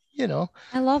you, you know.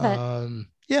 I love it.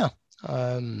 Yeah.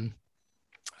 Um,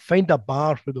 Find a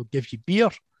bar where they'll give you beer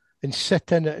and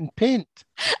sit in it and paint.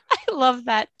 I love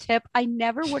that tip. I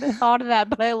never would have thought of that,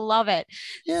 but I love it.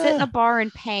 Sit in a Yeah, bar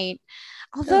and paint.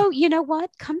 yeah. Although, you know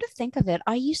what? Come to think of it,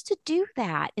 I used to do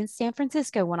that in San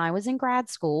Francisco when I was in grad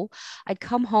school. I'd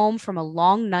come home from a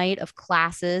long night of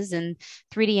classes and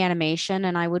 3D animation,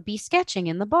 and I would be sketching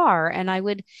in the bar. And I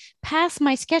would pass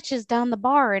my sketches down the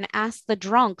bar and ask the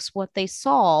drunks what they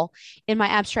saw in my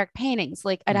abstract paintings.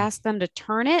 Like, I'd Mm. ask them to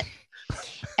turn it,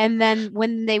 and then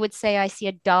when they would say, I see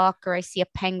a duck or I see a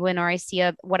penguin or I see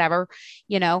a whatever,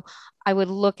 you know, I would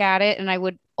look at it and I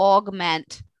would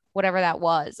augment whatever that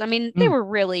was. I mean, they Mm. were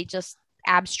really just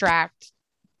abstract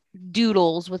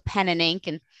doodles with pen and ink.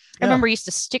 And I Yeah. remember I used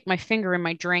to stick my finger in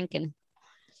my drink and,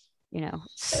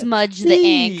 smudge the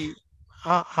ink. The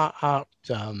art,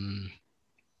 I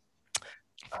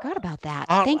forgot about that.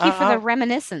 art, Thank you for the art,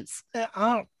 reminiscence.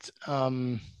 art,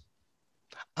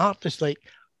 art is like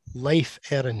life,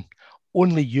 Erin.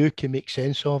 Only you can make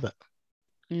sense of it.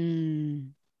 Mm.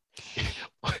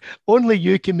 Only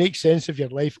you can make sense of your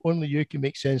life. Only you can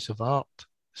make sense of art.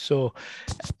 So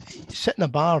sit in a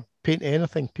bar, paint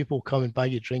anything, people come and buy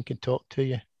you a drink and talk to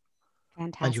you.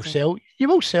 And Fantastic. you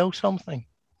will sell something,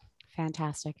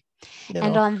 Fantastic. you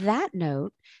And know. on that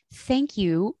note, thank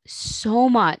you so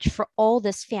much for all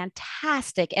this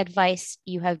fantastic advice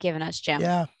you have given us, Jim.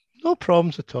 Yeah, no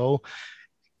problems at all.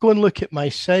 Go and look at my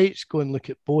sites, go and look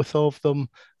at both of them.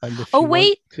 And if Oh, you want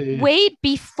wait, to, wait,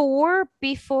 before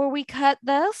we cut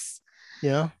this,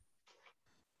 yeah,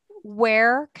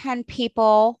 where can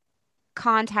people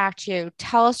contact you?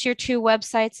 Tell us your two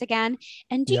websites again.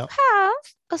 And do you yeah.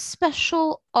 have a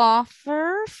special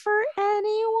offer for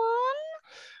anyone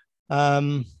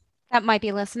Um, that might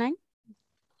be listening?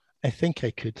 I think I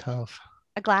could have.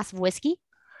 A glass of whiskey?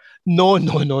 No,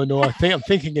 no, no, no. I think I'm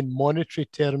thinking in monetary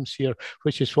terms here,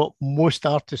 which is what most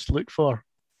artists look for.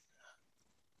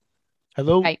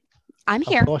 Hello, Right. I'm I've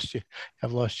here. lost you.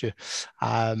 I've lost you.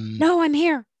 No, I'm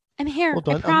here. I'm here. Hold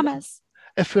I on. promise.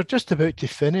 If we're just about to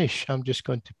finish, I'm just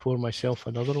going to pour myself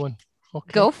another one.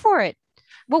 Okay. Go for it.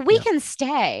 Well, we Yeah. can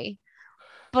stay,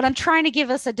 but I'm trying to give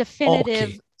us a definitive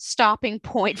Okay. stopping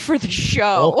point for the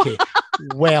show. Okay.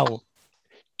 Well,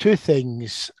 two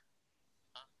things,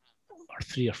 or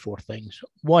three or four things.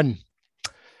 One,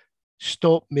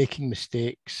 stop making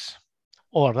mistakes.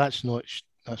 Or that's not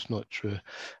true.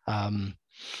 Um,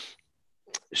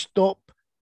 stop.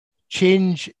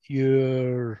 Change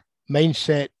your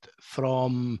mindset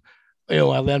from, I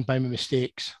learned by my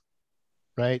mistakes,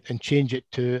 right? And change it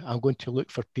to, I'm going to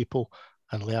look for people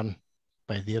and learn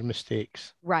by their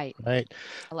mistakes, Right. right?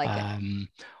 I like it.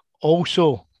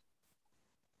 Also,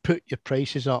 put your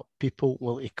prices up. People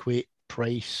will equate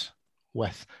price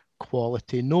with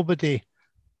quality. Nobody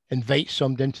invites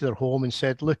somebody into their home and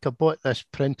said, look, I bought this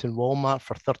print in Walmart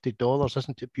for $30.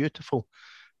 Isn't it beautiful?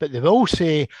 But they will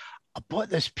say, I bought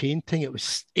this painting. It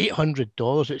was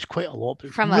 $800. It's quite a lot, but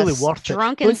it's From a really worth it.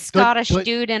 drunken Don't, don't, Scottish don't,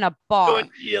 dude in a bar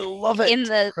don't you love it? in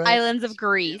the Right? islands of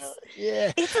Greece.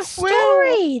 Yeah. It's a Well,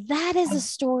 story. That is a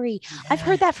story. I've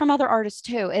heard yeah. that from other artists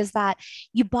too, is that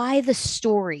you buy the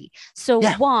story. So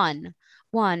Yeah. one,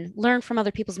 learn from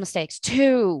other people's mistakes.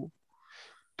 Two,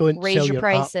 Don't raise sell your your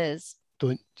art. prices.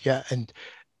 Don't, yeah. And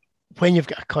when you've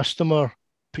got a customer,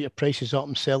 put your prices up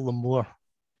and sell them more.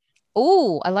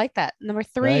 Oh, I like that. Number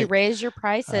three, Right. raise your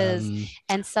prices Um,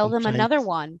 and sell I'm them trying. another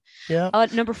one. Yeah.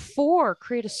 Number four,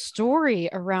 create a story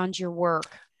around your work.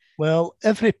 Well,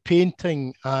 every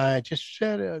painting I just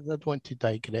said, I don't want to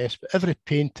digress, but every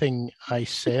painting I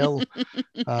sell,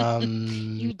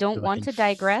 You don't if I want can to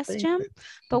digress, find Jim? it.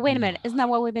 But wait a minute, isn't that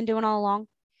what we've been doing all along?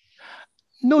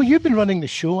 No, you've been running the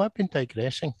show. I've been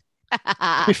digressing.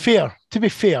 To be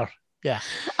fair, yeah.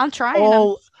 I'm trying.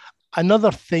 All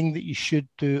Another thing that you should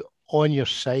do on your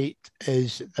site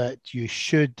is that you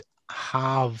should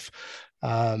have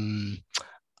um,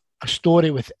 a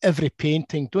story with every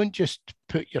painting. Don't just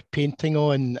put your painting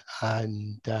on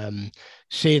and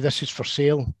say this is for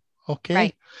sale. Okay,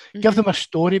 Right. give Mm-hmm. them a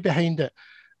story behind it.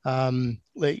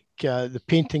 Like the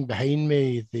painting behind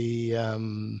me,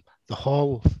 the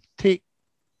hall. Take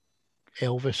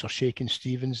Elvis or Shaking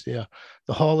Stevens there.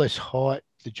 The hall is hot.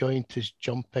 The joint is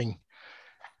jumping.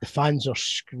 The fans are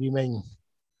screaming.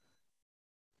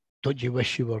 Don't you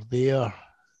wish you were there?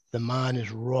 The man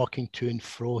is rocking to and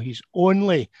fro. He's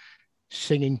only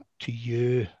singing to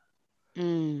you.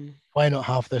 Mm, Why not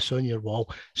have this on your wall?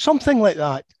 Something like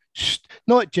that.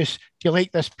 Not just, do you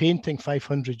like this painting,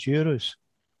 €500,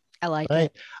 I like right?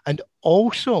 it. And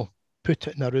also put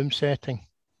it in a room setting.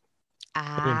 Very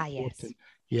Ah, yes. important.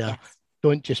 Yeah. Yes.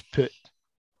 Don't just put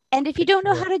And if you don't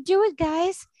know picture how up. to do it,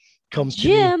 guys, Come to me.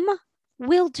 Jim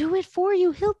will do it for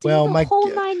you. He'll do Well, the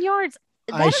whole nine yards.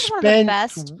 I That is one of the spent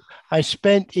best. I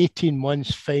spent 18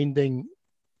 months finding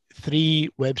three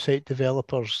website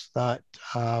developers that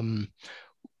can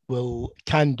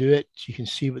do it. You can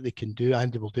see what they can do,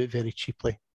 and they will do it very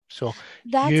cheaply. So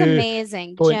That's you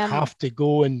amazing, don't Jim. have to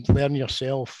go and learn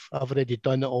yourself. I've already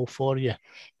done it all for you.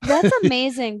 That's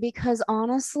amazing because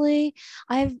honestly,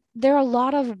 there are a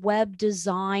lot of web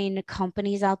design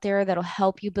companies out there that'll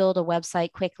help you build a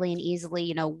website quickly and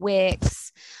easily,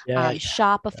 Wix, Yeah, yeah,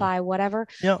 Shopify, whatever,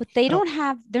 yeah, but they yeah. don't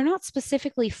have, they're not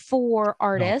specifically for No,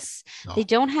 artists. They no,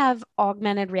 don't have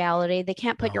augmented reality. They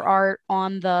can't put no, your art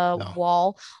on the no.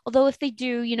 wall. Although if they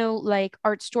do, like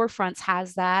Art Storefronts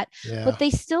has that, but Yeah, they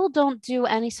still don't do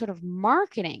any sort of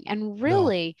marketing. And no,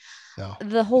 really, no.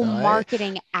 the whole No,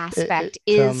 marketing it, aspect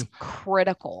it is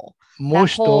critical. That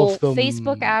most of whole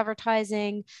Facebook them,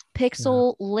 advertising, yeah,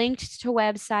 pixel linked to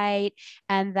website,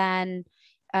 and then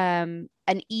an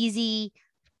easy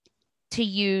to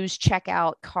use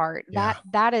checkout cart. That yeah.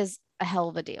 that is a hell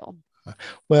of a deal.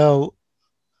 Well,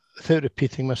 without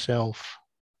repeating myself,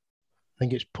 I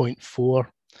think it's point four.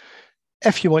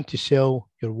 If you want to sell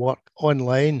your work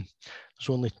online, there's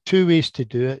only two ways to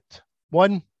do it.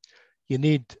 One, you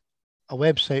need a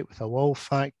website with a wow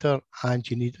factor, and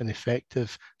you need an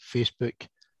effective Facebook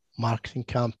marketing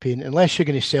campaign. Unless you're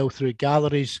going to sell through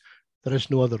galleries, there is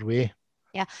no other way.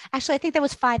 Yeah. Actually, I think that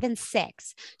was 5 and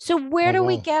 6. So where Oh, do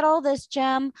we well. get all this,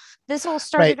 Gem? This all Right.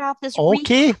 started off this recap,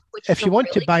 Okay. which is If a you want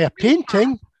to really buy good a recap.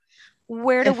 painting,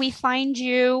 Where do we if find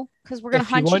you? Because we're gonna if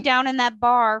you hunt you want, down in that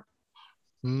bar.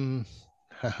 mm,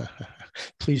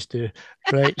 please do.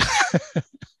 Right.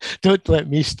 Don't let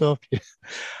me stop you.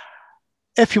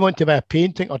 If you want to buy a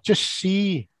painting or just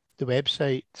see the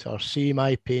website or see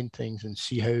my paintings and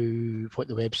see how what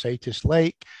the website is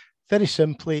like, very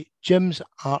simply,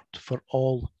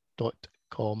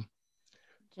 jimsartforall.com.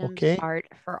 Okay,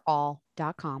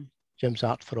 JimsArtForAll.com. And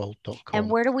jimsartforall.com.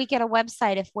 where do we get a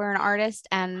website if we're an artist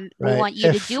and we Right. want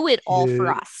you to do it all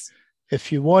for us?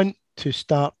 If you want to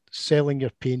start selling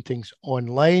your paintings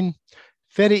online,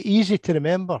 very easy to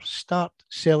remember, start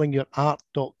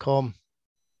sellingyourart.com.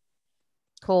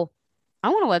 Cool. I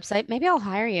want a website. Maybe I'll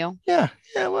hire you. Yeah,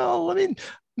 yeah. Well, I mean,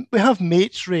 we have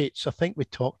mates rates. I think we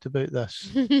talked about this.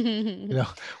 You know,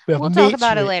 we have We'll talk mates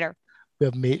about it rate. later. We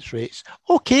have mates rates.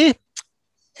 Okay.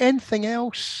 Anything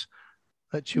else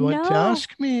that you want to No,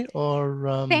 ask me,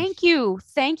 or thank you.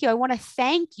 Thank you. I want to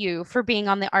thank you for being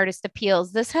on the Artist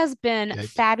Appeals. This has been good?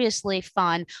 fabulously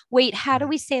fun. Wait, how do Good.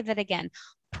 we say that again?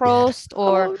 Yeah. Prost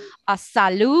or Oh, a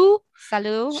salut?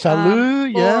 Salut.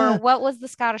 salut. Or Yeah. what was the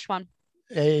Scottish one?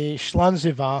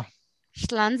 Schlanziva.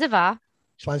 Schlanziva.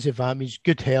 Schlanziva means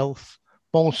good health.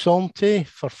 Bon santé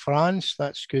for France.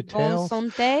 That's good Bon health.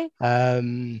 santé.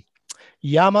 Um,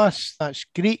 Yamas. That's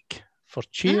Greek for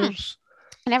Mm, cheers.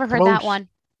 I never heard that Prost. one.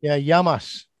 Yeah.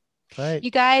 Yamas. Right.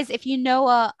 You guys, if you know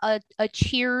a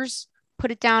cheers,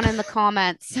 put it down in the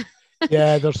comments.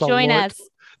 Yeah. Join us.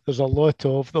 There's a lot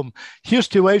of them. Here's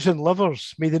to wives and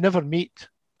lovers. May they never meet.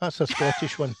 That's a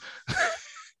Scottish one.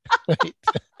 Right.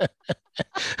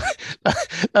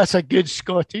 That's a good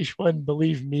Scottish one,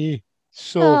 believe me.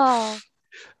 So, Oh,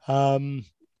 um,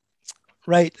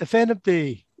 right. If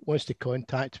anybody wants to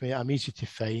contact me, I'm easy to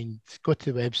find. Go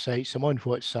to the websites. I'm on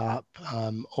WhatsApp.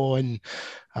 I'm on.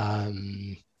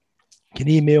 Um, you can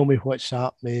email me,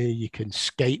 WhatsApp me. You can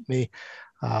Skype me.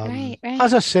 right, right.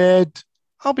 As I said,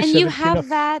 I'll be And you 17. have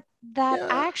that Yeah,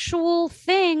 actual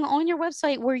thing on your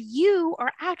website where you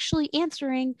are actually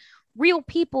answering real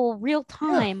people, real yeah,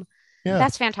 time. yeah,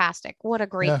 That's fantastic. What a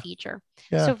great yeah, feature.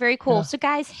 yeah, So very cool. yeah. So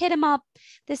guys, hit him up.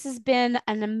 This has been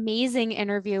an amazing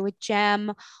interview with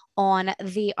Jem on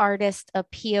the Artist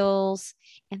Appeals.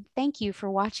 And thank you for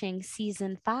watching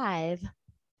season 5.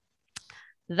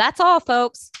 That's all,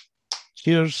 folks.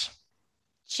 Cheers.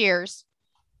 Cheers.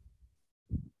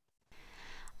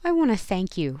 I want to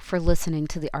thank you for listening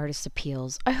to the Artist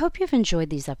Appeals. I hope you've enjoyed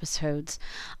these episodes.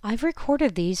 I've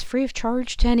recorded these free of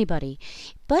charge to anybody.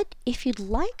 But if you'd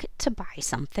like to buy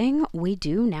something, we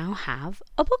do now have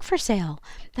a book for sale.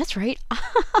 That's right.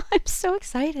 I'm so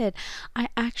excited. I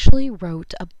actually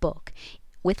wrote a book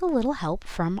with a little help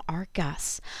from our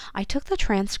Gus. I took the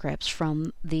transcripts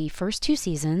from the first 2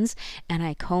 seasons and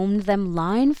I combed them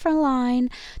line for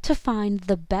line to find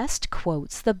the best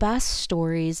quotes, the best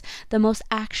stories, the most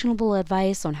actionable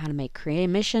advice on how to make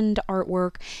commissioned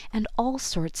artwork, and all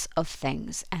sorts of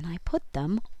things. And I put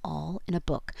them all in a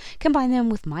book. Combine them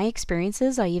with my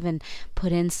experiences. I even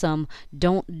put in some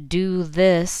don't do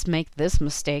this, make this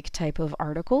mistake type of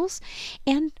articles.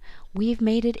 And we've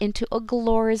made it into a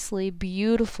gloriously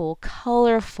beautiful,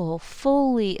 colorful,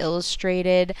 fully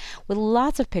illustrated, with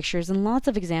lots of pictures and lots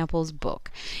of examples book.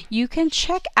 You can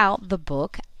check out the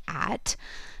book at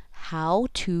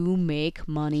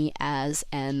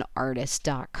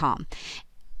howtomakemoneyasanaartist.com.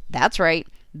 That's right.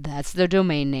 That's the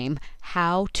domain name,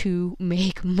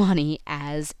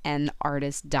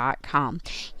 howtomakemoneyasAnartist.com.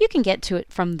 You can get to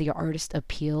it from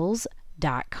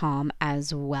theartistappeals.com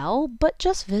as well, but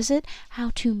just visit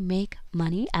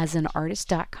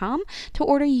howtomakemoneyasAnartist.com to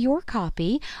order your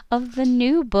copy of the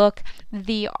new book,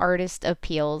 The Artist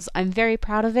Appeals. I'm very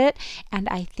proud of it, and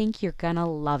I think you're gonna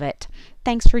love it.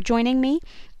 Thanks for joining me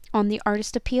on The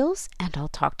Artist Appeals, and I'll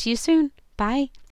talk to you soon. Bye.